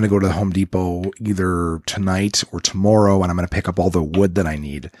 I'm going to go to the Home Depot either tonight or tomorrow, and I'm going to pick up all the wood that I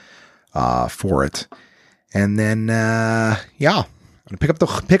need, for it. And then, I'm going to pick up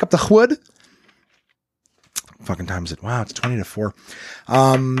the wood. Fucking time is it? Wow. It's 3:40.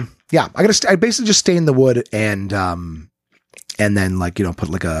 I basically just stain the wood and then put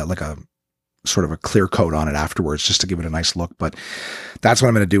like a sort of a clear coat on it afterwards, just to give it a nice look. But that's what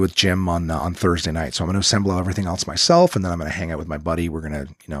I'm going to do with Jim on Thursday night. So I'm going to assemble everything else myself, and then I'm going to hang out with my buddy. We're going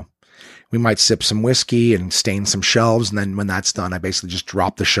to, we might sip some whiskey and stain some shelves. And then when that's done, I basically just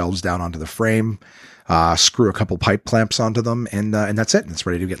drop the shelves down onto the frame, screw a couple pipe clamps onto them, and that's it. And it's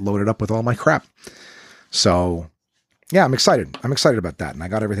ready to get loaded up with all my crap. So yeah, I'm excited. I'm excited about that. And I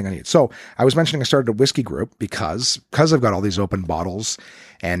got everything I need. So I was mentioning I started a whiskey group because I've got all these open bottles,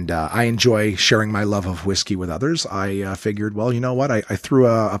 and I enjoy sharing my love of whiskey with others. I figured, well, you know what? I threw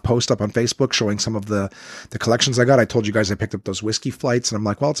a post up on Facebook showing some of the collections I got. I told you guys I picked up those whiskey flights, and I'm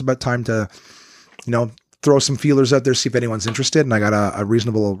like, well, it's about time to, throw some feelers out there, see if anyone's interested. And I got a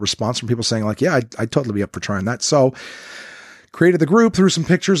reasonable response from people saying like, yeah, I'd totally be up for trying that. So created the group, threw some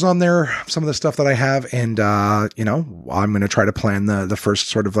pictures on there, some of the stuff that I have. And, I'm going to try to plan the first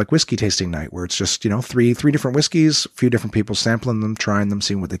sort of like whiskey tasting night where it's just, three different whiskeys, a few different people sampling them, trying them,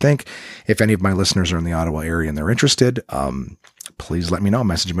 seeing what they think. If any of my listeners are in the Ottawa area and they're interested, please let me know.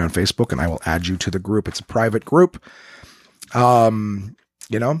 Message me on Facebook and I will add you to the group. It's a private group.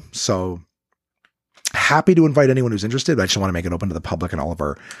 So happy to invite anyone who's interested, but I just want to make it open to the public and all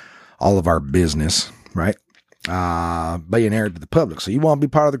of our business, right? Being aired to the public. So you want to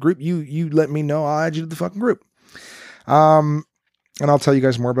be part of the group, you let me know. I'll add you to the fucking group. And I'll tell you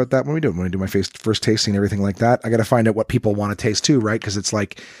guys more about that when we do it. When I do my first tasting and everything like that, I got to find out what people want to taste too, right? Because it's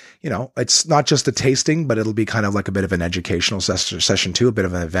like, it's not just a tasting, but it'll be kind of like a bit of an educational session too, a bit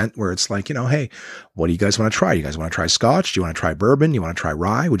of an event where it's like, hey, what do you guys want to try? You guys want to try Scotch? Do you want to try bourbon? You want to try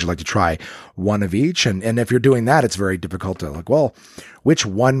rye? Would you like to try one of each? And if you're doing that, it's very difficult to like, well, which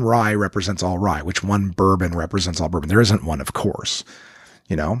one rye represents all rye? Which one bourbon represents all bourbon? There isn't one, of course.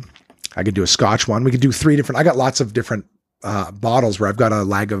 I could do a Scotch one. We could do 3 different. I got lots of different bottles where I've got a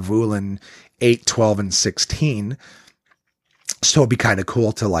Lagavulin 8, 12, and 16. So it'd be kind of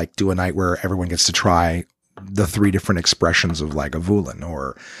cool to like do a night where everyone gets to try the 3 different expressions of Lagavulin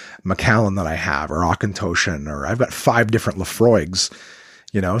or Macallan that I have, or Auchentoshan, or I've got 5 different Laphroaigs,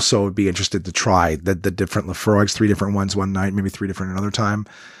 so I'd be interested to try the different Laphroaigs, 3 different ones one night, maybe 3 different another time.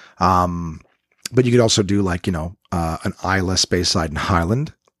 But you could also do like, an Islay, Speyside, and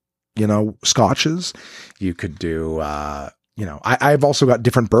Highland, scotches. You could do, I've also got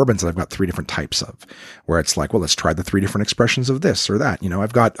different bourbons that I've got 3 different types of, where it's like, well, let's try the 3 different expressions of this or that.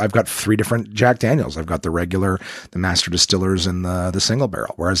 I've got 3 different Jack Daniels. I've got the regular, the Master Distillers, and the single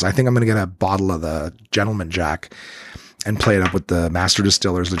barrel. Whereas I think I'm going to get a bottle of the Gentleman Jack and play it up with the Master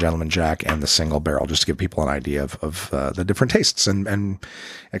Distillers, the Gentleman Jack, and the single barrel, just to give people an idea of the different tastes and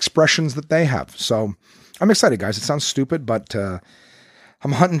expressions that they have. So I'm excited, guys. It sounds stupid, but,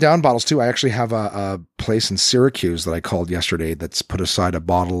 I'm hunting down bottles too. I actually have a place in Syracuse that I called yesterday that's put aside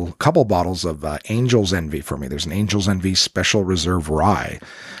a couple bottles of Angel's Envy for me. There's an Angel's Envy Special Reserve Rye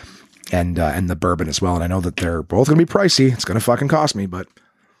and the bourbon as well. And I know that they're both going to be pricey. It's going to fucking cost me, but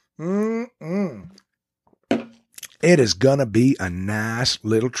it is going to be a nice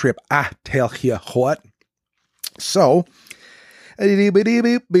little trip. I tell you what. So, hey, if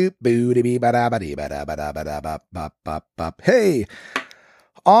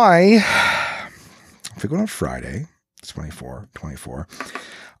we go on Friday, it's 24,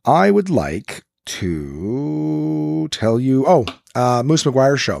 I would like to tell you, Moose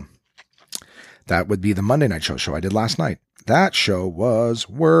McGuire's show. That would be the Monday night show I did last night. That show was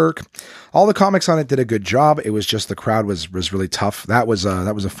work. All the comics on it did a good job. It was just the crowd was really tough. That was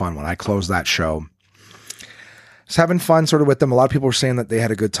a fun one. I closed that show. Just having fun sort of with them. A lot of people were saying that they had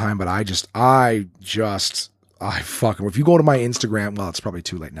a good time, but I fucking, if you go to my Instagram, well, it's probably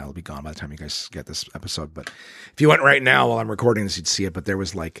too late now. It'll be gone by the time you guys get this episode. But if you went right now while I'm recording this, you'd see it. But there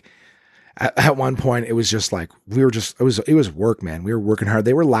was like, at one point, it was just like, it was work, man. We were working hard.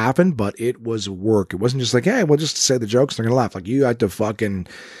 They were laughing, but it was work. It wasn't just like, hey, we'll just say the jokes. They're going to laugh. Like, you had to fucking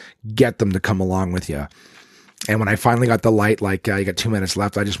get them to come along with you. And when I finally got the light, like, you got 2 minutes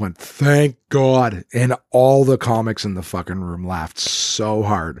left, I just went, thank God. And all the comics in the fucking room laughed so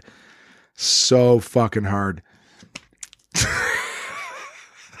hard. So fucking hard.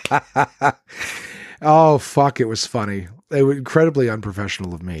 Oh, fuck. It was funny. It was incredibly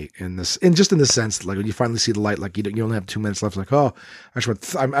unprofessional of me in the sense, like when you finally see the light, like you only have 2 minutes left. Like, oh, I just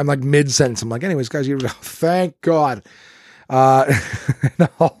went, I'm like mid sentence. I'm like, anyways, guys, thank God. And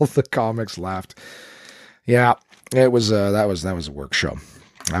all the comics laughed. Yeah, it was, that was a work show.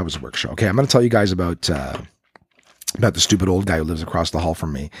 That was a work show. Okay. I'm going to tell you guys about the stupid old guy who lives across the hall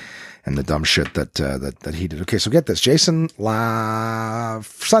from me and the dumb shit that he did. Okay. So get this, Jason,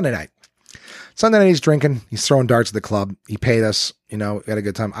 Sunday night, he's drinking, he's throwing darts at the club. He paid us, we had a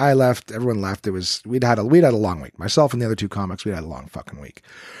good time. I left, everyone left. We'd had a long week. Myself and the other 2 comics, we had a long fucking week.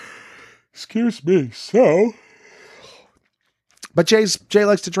 Excuse me. So, but Jay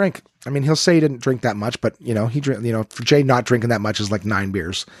likes to drink. I mean, he'll say he didn't drink that much, but for Jay not drinking that much is like 9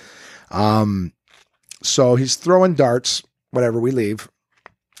 beers. So he's throwing darts, whatever, we leave.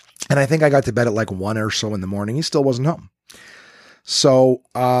 And I think I got to bed at like 1 or so in the morning. He still wasn't home. So,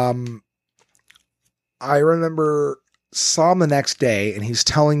 I remember saw him the next day and he's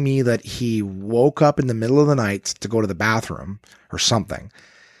telling me that he woke up in the middle of the night to go to the bathroom or something,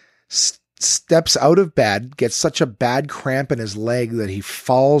 steps out of bed, gets such a bad cramp in his leg that he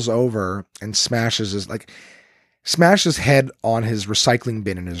falls over and smashes his head on his recycling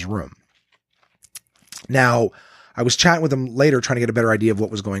bin in his room. Now, I was chatting with him later trying to get a better idea of what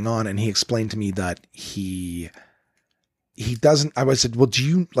was going on, and he explained to me that he doesn't, I said, well, do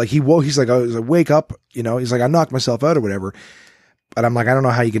you, like, he's like, I was like, wake up, he's like, I knocked myself out or whatever. But I'm like, I don't know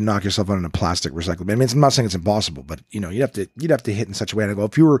how you can knock yourself out in a plastic recycling bin. I mean, I'm not saying it's impossible, but you'd have to hit in such a way. And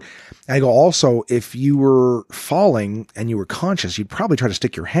I go, also, if you were falling and you were conscious, you'd probably try to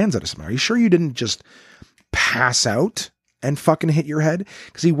stick your hands out of something. Are you sure you didn't just pass out and fucking hit your head?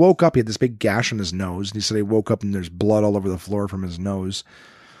 Because he woke up, he had this big gash on his nose, and he said he woke up and there's blood all over the floor from his nose.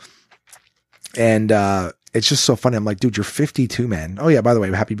 And it's just so funny. I'm like, dude, you're 52, man. Oh yeah, by the way,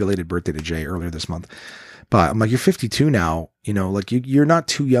 happy belated birthday to Jay earlier this month. But I'm like, you're 52 now, you know, like you're not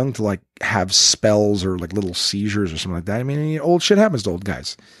too young to like have spells or like little seizures or something like that. I mean, old shit happens to old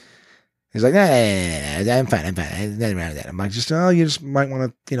guys. He's like, nah, I'm fine. I'm like, you just might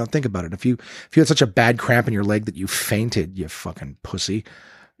want to, you know, think about it. If you had such a bad cramp in your leg that you fainted, you fucking pussy,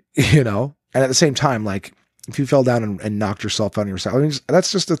 you know? And at the same time, like, if you fell down and knocked yourself out on yourself, I mean,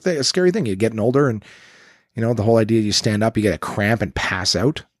 that's just a scary thing. You're getting older and, you know, the whole idea you stand up, you get a cramp and pass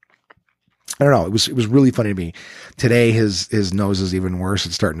out. I don't know. It was really funny to me. Today, his nose is even worse.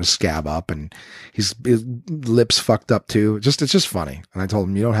 It's starting to scab up and his lips fucked up too. It's just funny. And I told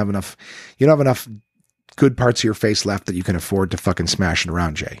him, you don't have enough good parts of your face left that you can afford to fucking smash it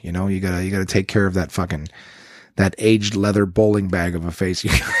around, Jay. You know, you gotta take care of that aged leather bowling bag of a face.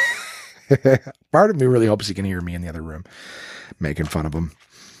 Part of me really hopes he can hear me in the other room making fun of him.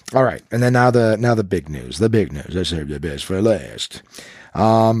 All right. And then now the big news, I saved the best for last.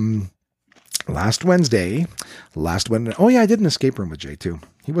 Last Wednesday. Oh yeah, I did an escape room with Jay too.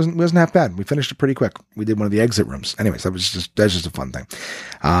 He wasn't half bad. We finished it pretty quick. We did one of the exit rooms. Anyways, that's just a fun thing.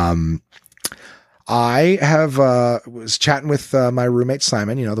 I was chatting with my roommate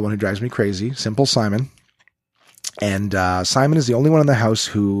Simon, you know, the one who drives me crazy, Simple Simon. And Simon is the only one in the house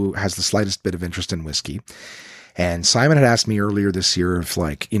who has the slightest bit of interest in whiskey. And Simon had asked me earlier this year if,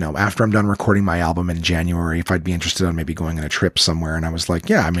 like, you know, after I'm done recording my album in January, if I'd be interested in maybe going on a trip somewhere. And I was like,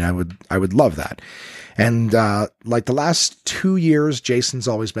 yeah, I mean, I would love that. And, like the last 2 years, Jason's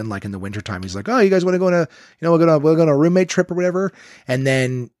always been like in the wintertime. He's like, oh, you guys want to go on we'll go on a roommate trip or whatever. And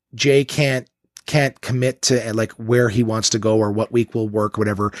then Jay can't commit to like where he wants to go or what week will work,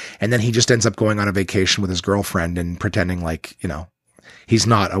 whatever. And then he just ends up going on a vacation with his girlfriend and pretending like, you know, he's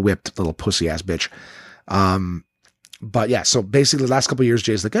not a whipped little pussy ass bitch. But yeah, so basically the last couple of years,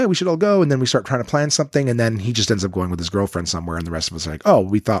 Jay's like, hey, we should all go. And then we start trying to plan something. And then he just ends up going with his girlfriend somewhere. And the rest of us are like, oh,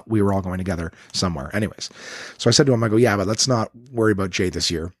 we thought we were all going together somewhere. Anyways. So I said to him, I go, yeah, but let's not worry about Jay this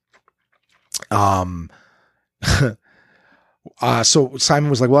year. So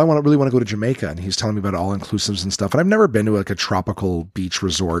Simon was like, well, I really want to go to Jamaica. And he's telling me about all inclusives and stuff. And I've never been to like a tropical beach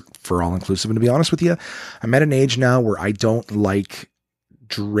resort for all inclusive. And to be honest with you, I'm at an age now where I don't like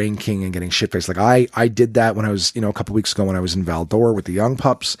drinking and getting shit-faced. Like I did that when I was, you know, a couple weeks ago when I was in Val-d'Or with the young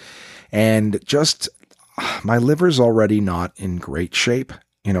pups, and just my liver's already not in great shape.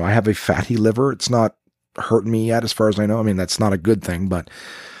 You know, I have a fatty liver. It's not hurting me yet as far as I know. I mean, that's not a good thing, but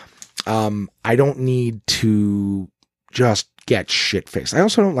I don't need to just get shit-faced. I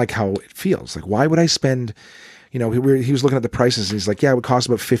also don't like how it feels. Like, why would I spend, you know, he was looking at the prices and he's like, yeah, it would cost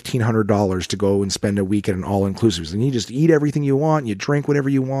about $1,500 to go and spend a week at an all-inclusive. And you just eat everything you want, and you drink whatever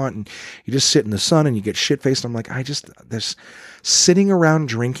you want, and you just sit in the sun and you get shit-faced. I'm like, this sitting around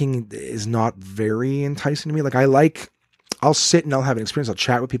drinking is not very enticing to me. Like, I'll sit and I'll have an experience. I'll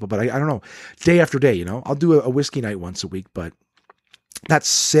chat with people, but I don't know, day after day, you know, I'll do a whiskey night once a week, but that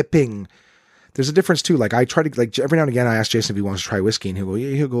sipping, there's a difference too. Like I try to, like every now and again, I ask Jason if he wants to try whiskey, and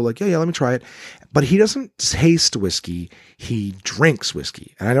he'll go like, yeah, let me try it. But he doesn't taste whiskey. He drinks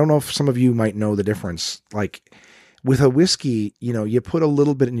whiskey. And I don't know if some of you might know the difference. Like with a whiskey, you know, you put a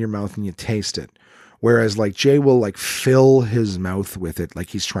little bit in your mouth and you taste it. Whereas like Jay will like fill his mouth with it. Like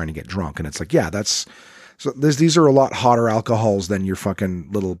he's trying to get drunk. And it's like, yeah, these are a lot hotter alcohols than your fucking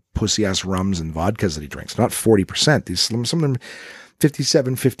little pussy ass rums and vodkas that he drinks. Not 40%. Some of them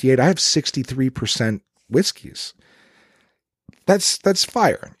 57, 58. I have 63% whiskeys. That's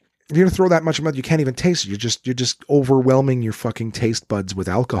fire. If you're going to throw that much in mouth, you can't even taste it. You're just overwhelming your fucking taste buds with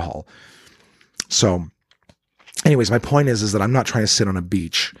alcohol. So anyways, my point is that I'm not trying to sit on a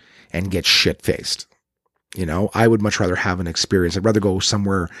beach and get shit-faced. You know, I would much rather have an experience. I'd rather go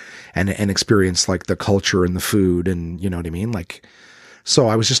somewhere and experience like the culture and the food and, you know what I mean? Like, so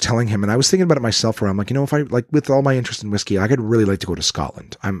I was just telling him, and I was thinking about it myself, where I'm like, you know, if I like with all my interest in whiskey, I could really like to go to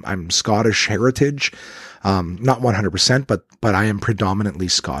Scotland. I'm Scottish heritage, not 100%, but I am predominantly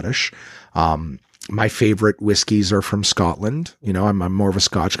Scottish. My favorite whiskeys are from Scotland. You know, I'm more of a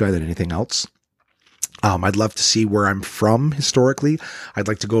Scotch guy than anything else. I'd love to see where I'm from historically. I'd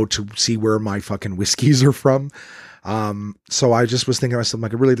like to go to see where my fucking whiskeys are from. So I just was thinking to myself,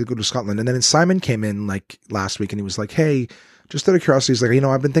 like, I really did go to Scotland. And then Simon came in like last week and he was like, hey, just out of curiosity, he's like, you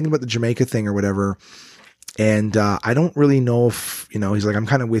know, I've been thinking about the Jamaica thing or whatever. And, I don't really know if, you know, he's like, I'm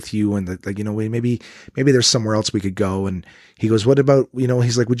kind of with you. And like, you know, maybe there's somewhere else we could go. And he goes, what about, you know,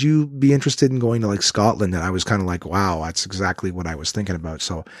 he's like, would you be interested in going to like Scotland? And I was kind of like, wow, that's exactly what I was thinking about.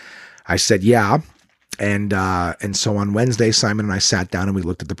 So I said, yeah. And so on Wednesday, Simon and I sat down and we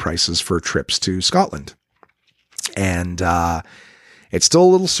looked at the prices for trips to Scotland. And it's still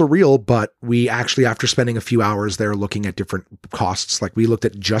a little surreal, but we actually, after spending a few hours there looking at different costs, like we looked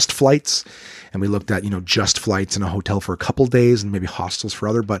at just flights and we looked at, just flights in a hotel for a couple days and maybe hostels for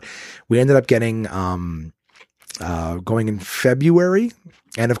other, but we ended up getting, going in February.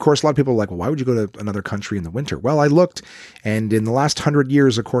 And of course, a lot of people are like, well, why would you go to another country in the winter? Well, I looked, and in the last 100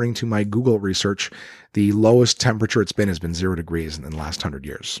 years, according to my Google research, the lowest temperature it's been has been 0 degrees in the last 100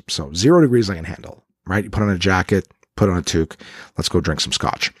 years. So 0 degrees I can handle, right? You put on a jacket, put on a toque, let's go drink some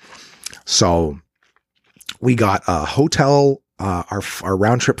scotch. So we got a hotel, our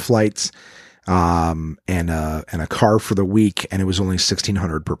round trip flights, and a car for the week, and it was only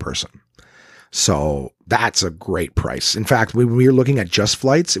 $1,600 per person. So that's a great price. In fact, when we were looking at just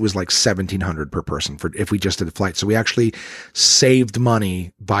flights, it was like $1,700 per person for if we just did a flight. So we actually saved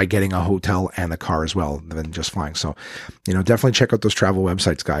money by getting a hotel and a car as well than just flying. So, definitely check out those travel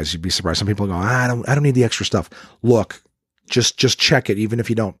websites, guys. You'd be surprised. Some people go, I don't need the extra stuff. Look, just check it, even if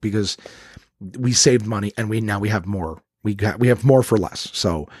you don't, because we saved money and we have more. We have more for less.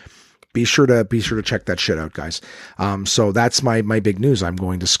 So be sure to check that shit out, guys. So that's my big news. I'm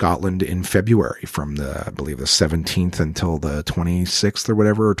going to Scotland in February from I believe the 17th until the 26th or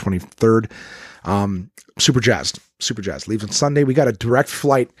whatever, or 23rd. Super jazzed. Leaves on Sunday. We got a direct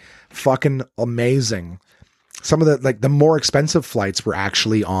flight. Fucking amazing. Some of the more expensive flights were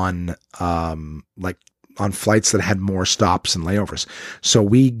actually on flights that had more stops and layovers. So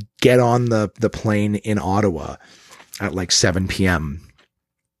we get on the plane in Ottawa at like 7 p.m.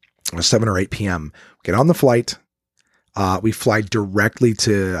 7 or 8 p.m. Get on the flight. We fly directly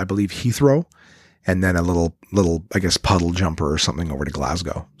to, I believe, Heathrow, and then a little, I guess, puddle jumper or something over to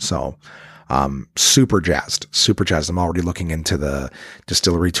Glasgow. So, super jazzed. I'm already looking into the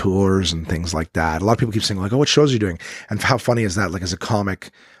distillery tours and things like that. A lot of people keep saying like, oh, what shows are you doing? And how funny is that? Like as a comic,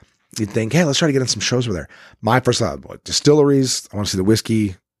 you'd think, hey, let's try to get in some shows over there. My first thought, distilleries. I want to see the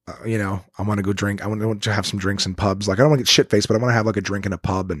whiskey. I want to go drink. I want to have some drinks in pubs. Like I don't want to get shit faced, but I want to have like a drink in a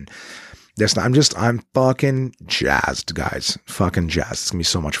pub. And this, I'm fucking jazzed, guys. Fucking jazzed. It's gonna be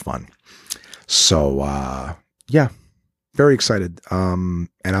so much fun. So, yeah, very excited. And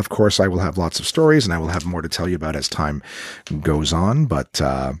of course I will have lots of stories and I will have more to tell you about as time goes on. But,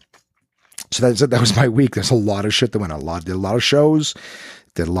 so that was my week. There's a lot of shit that went on. Did a lot of shows,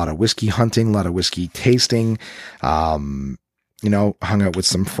 did a lot of whiskey hunting, a lot of whiskey tasting, hung out with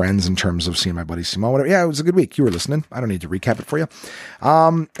some friends in terms of seeing my buddy Simon, whatever. Yeah, it was a good week. You were listening. I don't need to recap it for you.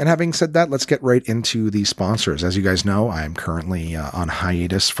 And having said that, let's get right into the sponsors. As you guys know, I am currently on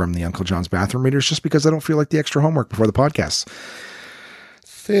hiatus from the Uncle John's Bathroom Readers just because I don't feel like the extra homework before the podcast.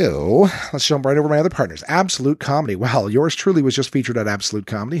 So let's jump right over my other partners. Absolute Comedy. Well, yours truly was just featured at Absolute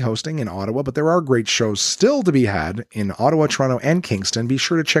Comedy hosting in Ottawa, but there are great shows still to be had in Ottawa, Toronto, and Kingston. Be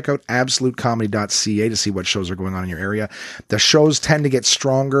sure to check out absolutecomedy.ca to see what shows are going on in your area. The shows tend to get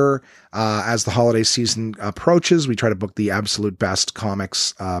stronger as the holiday season approaches. We try to book the absolute best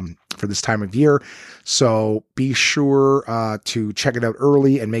comics for this time of year. So be sure to check it out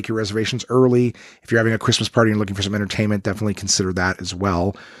early and make your reservations early. If you're having a Christmas party and looking for some entertainment, definitely consider that as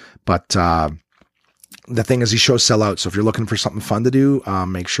well. But the thing is, these shows sell out. So if you're looking for something fun to do,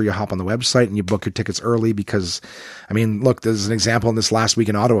 make sure you hop on the website and you book your tickets early because, look, there's an example in this last week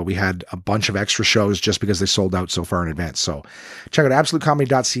in Ottawa. We had a bunch of extra shows just because they sold out so far in advance. So check out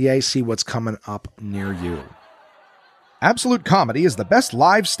absolutecomedy.ca, see what's coming up near you. Absolute Comedy is the best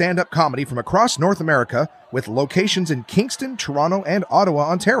live stand-up comedy from across North America with locations in Kingston, Toronto, and Ottawa,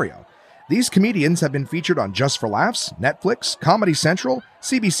 Ontario. These comedians have been featured on Just for Laughs, Netflix, Comedy Central,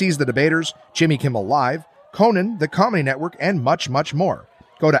 CBC's The Debaters, Jimmy Kimmel Live, Conan, The Comedy Network, and much, much more.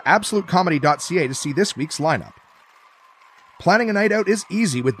 Go to absolutecomedy.ca to see this week's lineup. Planning a night out is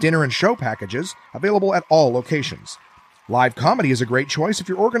easy with dinner and show packages available at all locations. Live comedy is a great choice if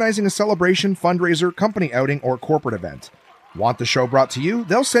you're organizing a celebration, fundraiser, company outing, or corporate event. Want the show brought to you?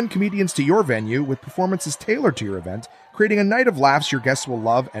 They'll send comedians to your venue with performances tailored to your event, creating a night of laughs your guests will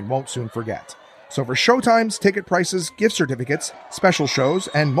love and won't soon forget. So for showtimes, ticket prices, gift certificates, special shows,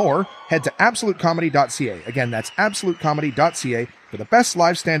 and more, head to absolutecomedy.ca. Again, that's absolutecomedy.ca for the best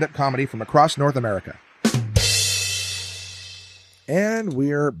live stand-up comedy from across North America. And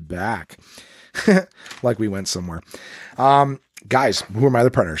we're back. Like we went somewhere. Guys, who are my other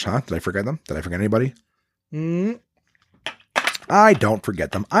partners, huh? Did I forget them? Did I forget anybody? I don't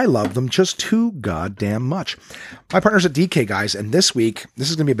forget them. I love them just too goddamn much. My partners at DK, guys, and this week, this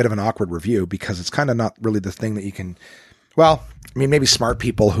is going to be a bit of an awkward review because it's kind of not really the thing that you can, maybe smart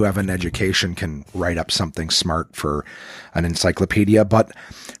people who have an education can write up something smart for an encyclopedia, but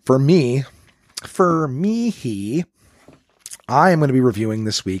for me, for me, I am going to be reviewing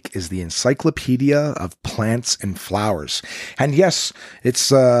this week is the Encyclopedia of Plants and Flowers. And yes, it's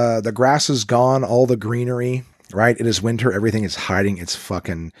the grass is gone, all the greenery, right? It is winter. Everything is hiding its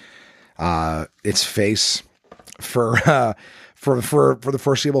fucking its face for the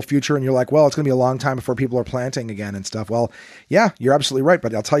foreseeable future. And you're like, well, it's going to be a long time before people are planting again and stuff. Well, yeah, you're absolutely right.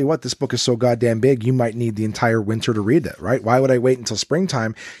 But I'll tell you what, this book is so goddamn big, you might need the entire winter to read it, right? Why would I wait until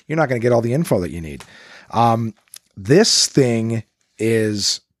springtime? You're not going to get all the info that you need. This thing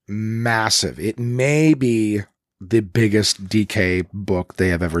is massive. It may be the biggest DK book they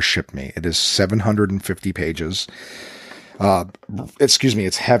have ever shipped me. It is 750 pages. Excuse me,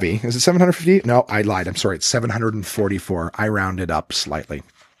 it's heavy. Is it 750? No, I lied. I'm sorry. It's 744. I rounded up slightly.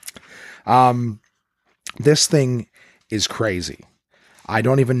 This thing is crazy. I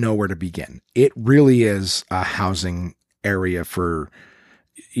don't even know where to begin. It really is a housing area for,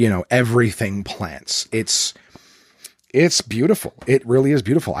 everything plants. It's beautiful. It really is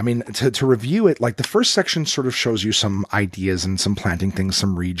beautiful. I mean, to review it, like the first section sort of shows you some ideas and some planting things,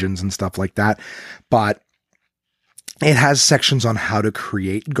 some regions and stuff like that. But it has sections on how to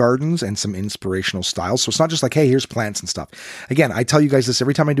create gardens and some inspirational styles. So it's not just like, hey, here's plants and stuff. Again, I tell you guys this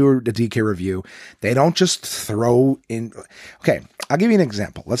every time I do a DK review. They don't just throw in. Okay, I'll give you an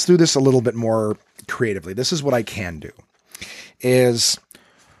example. Let's do this a little bit more creatively. This is what I can do. Is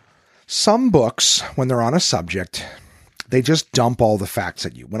some books, when they're on a subject, they just dump all the facts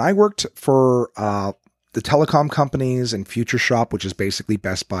at you. When I worked for the telecom companies and Future Shop, which is basically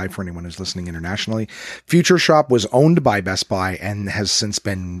Best Buy for anyone who's listening internationally, Future Shop was owned by Best Buy and has since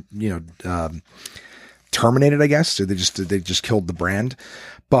been, terminated, I guess. So they just killed the brand.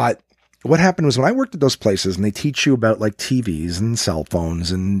 But what happened was when I worked at those places and they teach you about like TVs and cell phones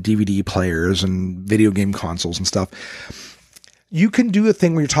and DVD players and video game consoles and stuff, you can do a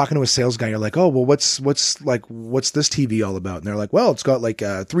thing where you're talking to a sales guy. You're like, oh, well, what's this TV all about? And they're like, well, it's got like 3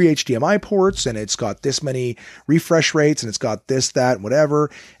 HDMI ports and it's got this many refresh rates and it's got this, that,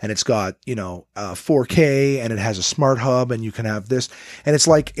 whatever. And it's got, 4K and it has a smart hub and you can have this. And it's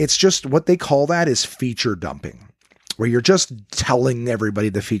like, it's just what they call that is feature dumping, where you're just telling everybody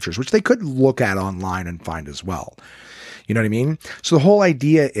the features, which they could look at online and find as well. You know what I mean? So the whole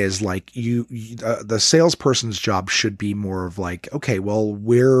idea is like the salesperson's job should be more of like, okay, well,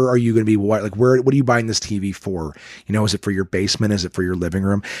 where are you going to be? What are you buying this TV for? Is it for your basement? Is it for your living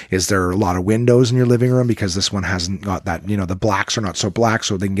room? Is there a lot of windows in your living room? Because this one hasn't got that, the blacks are not so black,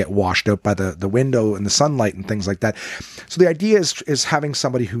 so they can get washed out by the window and the sunlight and things like that. So the idea is having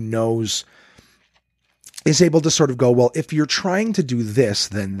somebody who knows, is able to sort of go, well, if you're trying to do this,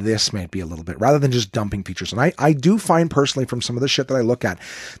 then this might be a little bit, rather than just dumping features. And I do find personally from some of the shit that I look at,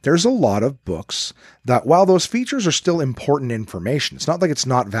 there's a lot of books that while those features are still important information, it's not like it's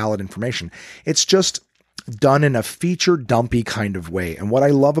not valid information. It's just done in a feature dumpy kind of way. And what I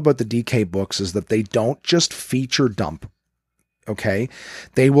love about the DK books is that they don't just feature dump. Okay.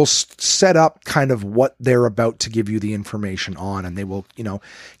 They will set up kind of what they're about to give you the information on, and they will,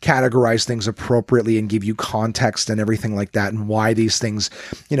 categorize things appropriately and give you context and everything like that. And why these things,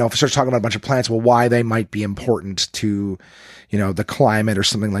 if we start talking about a bunch of plants, well, why they might be important to, the climate or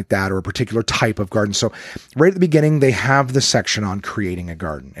something like that, or a particular type of garden. So right at the beginning, they have the section on creating a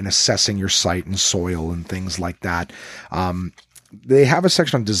garden and assessing your site and soil and things like that. They have a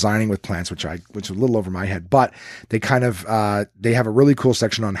section on designing with plants, which is a little over my head, but they kind of, they have a really cool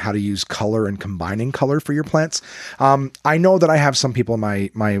section on how to use color and combining color for your plants. I know that I have some people in my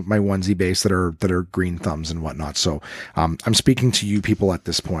onesie base that are green thumbs and whatnot. So, I'm speaking to you people at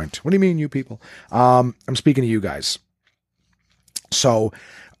this point. What do you mean, you people? I'm speaking to you guys. So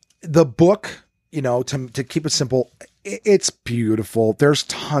the book, to keep it simple, it's beautiful. There's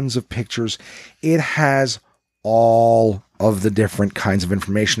tons of pictures. It has all of the different kinds of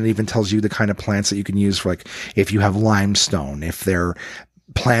information. It even tells you the kind of plants that you can use for, like, if you have limestone, if they're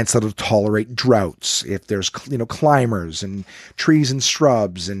plants that'll tolerate droughts, if there's, climbers and trees and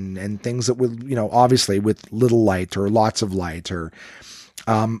shrubs and things that would, obviously with little light or lots of light or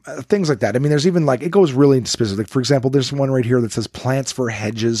things like that. I mean, there's even it goes really into specific. For example, there's one right here that says plants for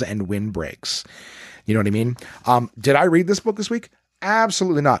hedges and windbreaks. You know what I mean? Did I read this book this week?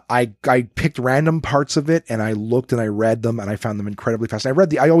 Absolutely not. I picked random parts of it and I looked and I read them and I found them incredibly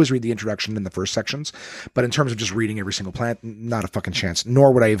fascinating. I always read the introduction in the first sections, but in terms of just reading every single plant, not a fucking chance.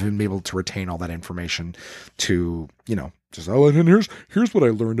 Nor would I even be able to retain all that information to, just, oh, and here's what I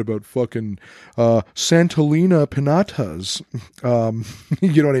learned about fucking, Santolina pinnatas.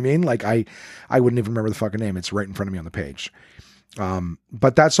 You know what I mean? I wouldn't even remember the fucking name. It's right in front of me on the page.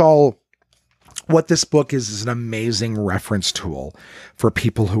 But that's all what this book is an amazing reference tool for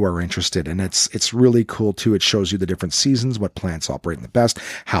people who are interested. And it's really cool too. It shows you the different seasons, what plants operate the best,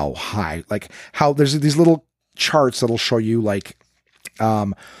 how high, like how there's these little charts that'll show you like,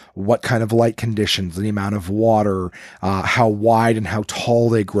 what kind of light conditions, the amount of water, how wide and how tall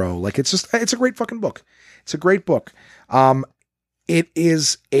they grow. Like it's a great fucking book. It's a great book. It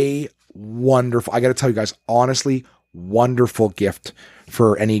is a wonderful, I got to tell you guys, honestly, wonderful gift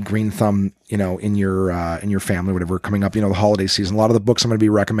for any green thumb, in your family, whatever, coming up, the holiday season. A lot of the books I'm going to be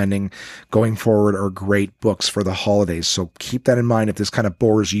recommending going forward are great books for the holidays. So keep that in mind. If this kind of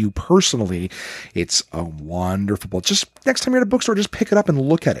bores you personally, it's a wonderful book. Just next time you're at a bookstore, just pick it up and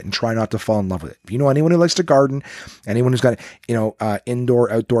look at it and try not to fall in love with it. If you know anyone who likes to garden, anyone who's got,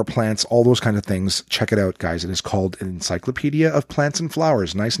 indoor, outdoor plants, all those kinds of things, check it out, guys. It is called An Encyclopedia of Plants and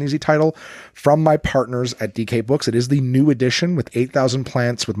Flowers. Nice and easy title from my partners at DK Books. It is the new edition with 8,000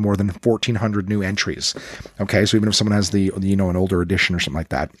 plants with more than 1,400 new entries. Okay, so even if someone has the an older edition or something like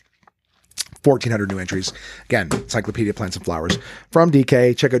that, 1,400 new entries. Again, Encyclopedia of Plants and Flowers from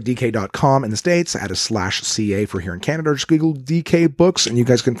DK. Check out dk.com in the States. Add a /CA for here in Canada. Or just Google DK Books and you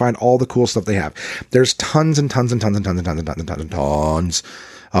guys can find all the cool stuff they have. There's tons and tons and tons and tons and tons and tons and tons and tons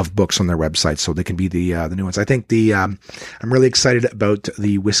of books on their website, so they can be the new ones. I think I'm really excited about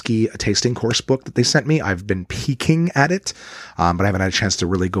the whiskey tasting course book that they sent me. I've been peeking at it, but I haven't had a chance to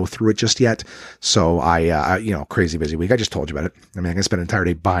really go through it just yet. So I crazy busy week. I just told you about it. I mean, I can spend an entire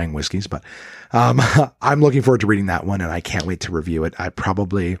day buying whiskeys, but I'm looking forward to reading that one, and I can't wait to review it. I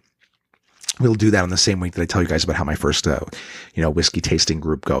probably we'll do that on the same week that I tell you guys about how my first, whiskey tasting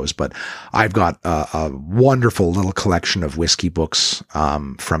group goes. But I've got a wonderful little collection of whiskey books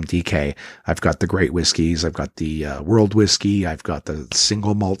from DK. I've got the Great Whiskeys. I've got the World Whiskey. I've got the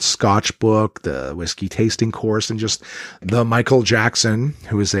Single Malt Scotch book, the Whiskey Tasting Course, and just the Michael Jackson,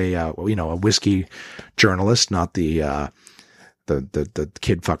 who is a whiskey journalist, not the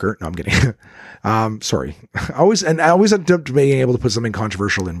kid fucker. No, I'm kidding. Sorry. I always end up being able to put something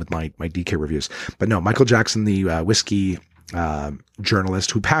controversial in with my DK reviews. But no, Michael Jackson, the whiskey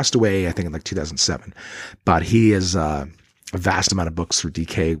journalist who passed away, I think in like 2007. But he is a vast amount of books through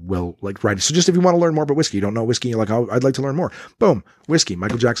DK will like write. So just if you want to learn more about whiskey, you don't know whiskey, you're like, oh, I'd like to learn more. Boom, whiskey,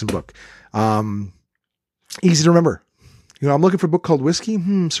 Michael Jackson book. Easy to remember. I'm looking for a book called Whiskey.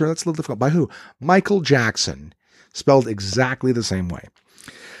 Sir, that's a little difficult. By who? Michael Jackson. Spelled exactly the same way.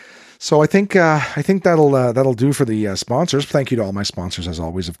 So I think that'll do for the sponsors. Thank you to all my sponsors as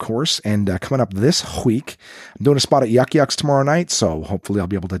always, of course. And coming up this week, I'm doing a spot at Yuck Yucks tomorrow night. So hopefully I'll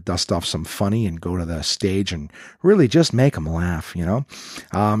be able to dust off some funny and go to the stage and really just make them laugh.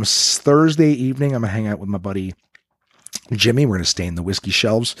 Thursday evening, I'm gonna hang out with my buddy Jimmy. We're gonna stain the whiskey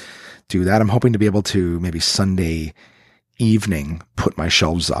shelves. Do that. I'm hoping to be able to maybe Sunday evening put my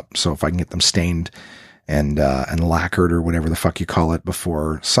shelves up. So if I can get them stained and lacquered or whatever the fuck you call it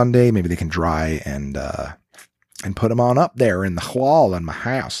before Sunday, maybe they can dry and put them on up there in the wall in my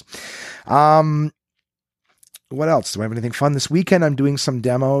house. What else? Do I have anything fun this weekend? I'm doing some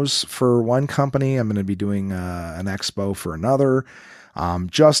demos for one company. I'm going to be doing an expo for another.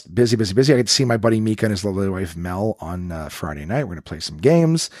 Just busy. I get to see my buddy Mika and his lovely wife Mel on Friday night. We're going to play some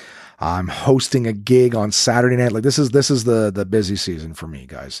games. I'm hosting a gig on Saturday night. Like this is the busy season for me,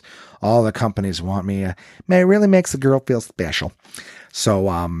 guys. All the companies want me. It really makes the girl feel special.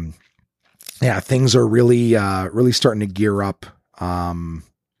 So, things are really starting to gear up. I'm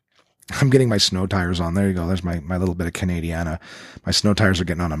getting my snow tires on. There you go. There's my little bit of Canadiana. My snow tires are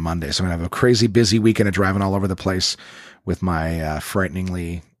getting on Monday. So I'm going to have a crazy busy weekend of driving all over the place with my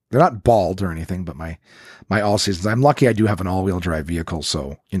frighteningly, they're not bald or anything, but my all seasons. I'm lucky I do have an all-wheel drive vehicle.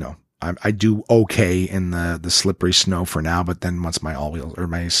 So, I do okay in the slippery snow for now, but then once my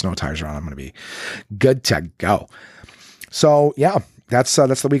my snow tires are on, I'm going to be good to go. So yeah, that's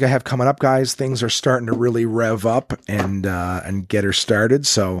the week I have coming up, guys. Things are starting to really rev up and get her started.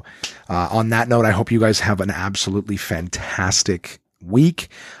 So on that note, I hope you guys have an absolutely fantastic week.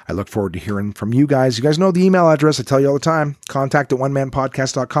 I look forward to hearing from you guys. You guys know the email address. I tell you all the time,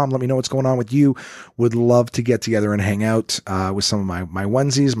 contact@onemanpodcast.com. Let me know what's going on with you. Would love to get together and hang out with some of my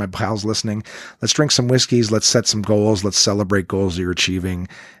onesies, my pals listening. Let's drink some whiskeys. Let's set some goals. Let's celebrate goals that you're achieving.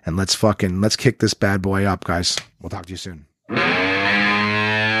 And let's kick this bad boy up, guys. We'll talk to you soon.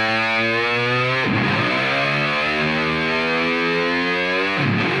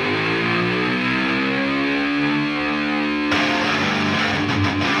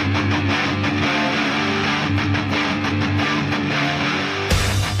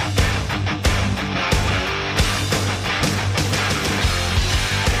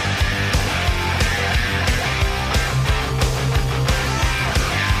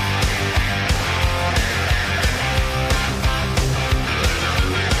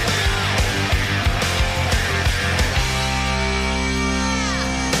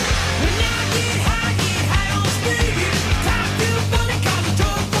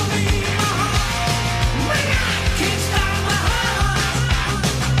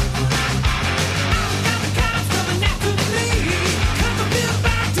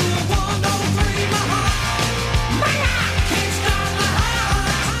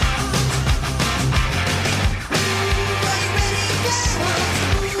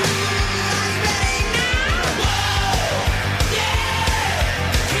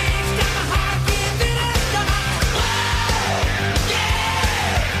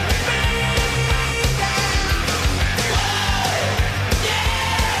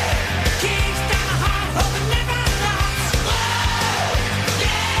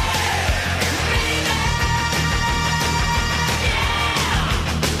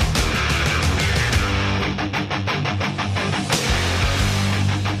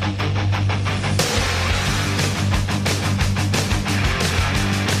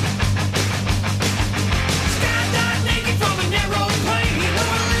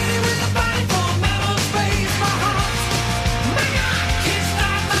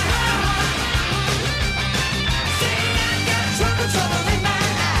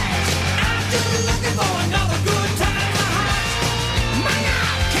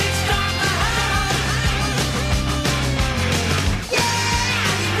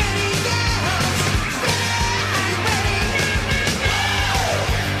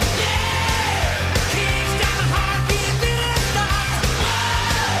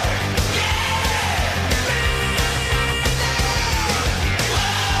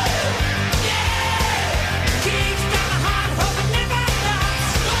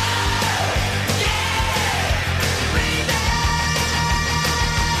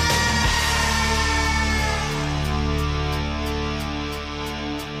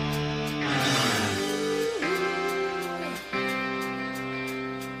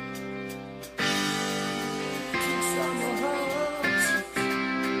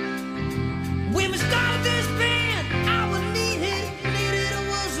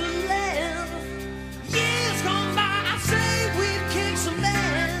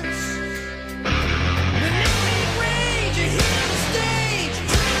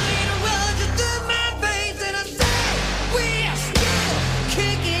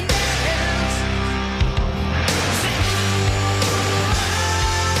 taking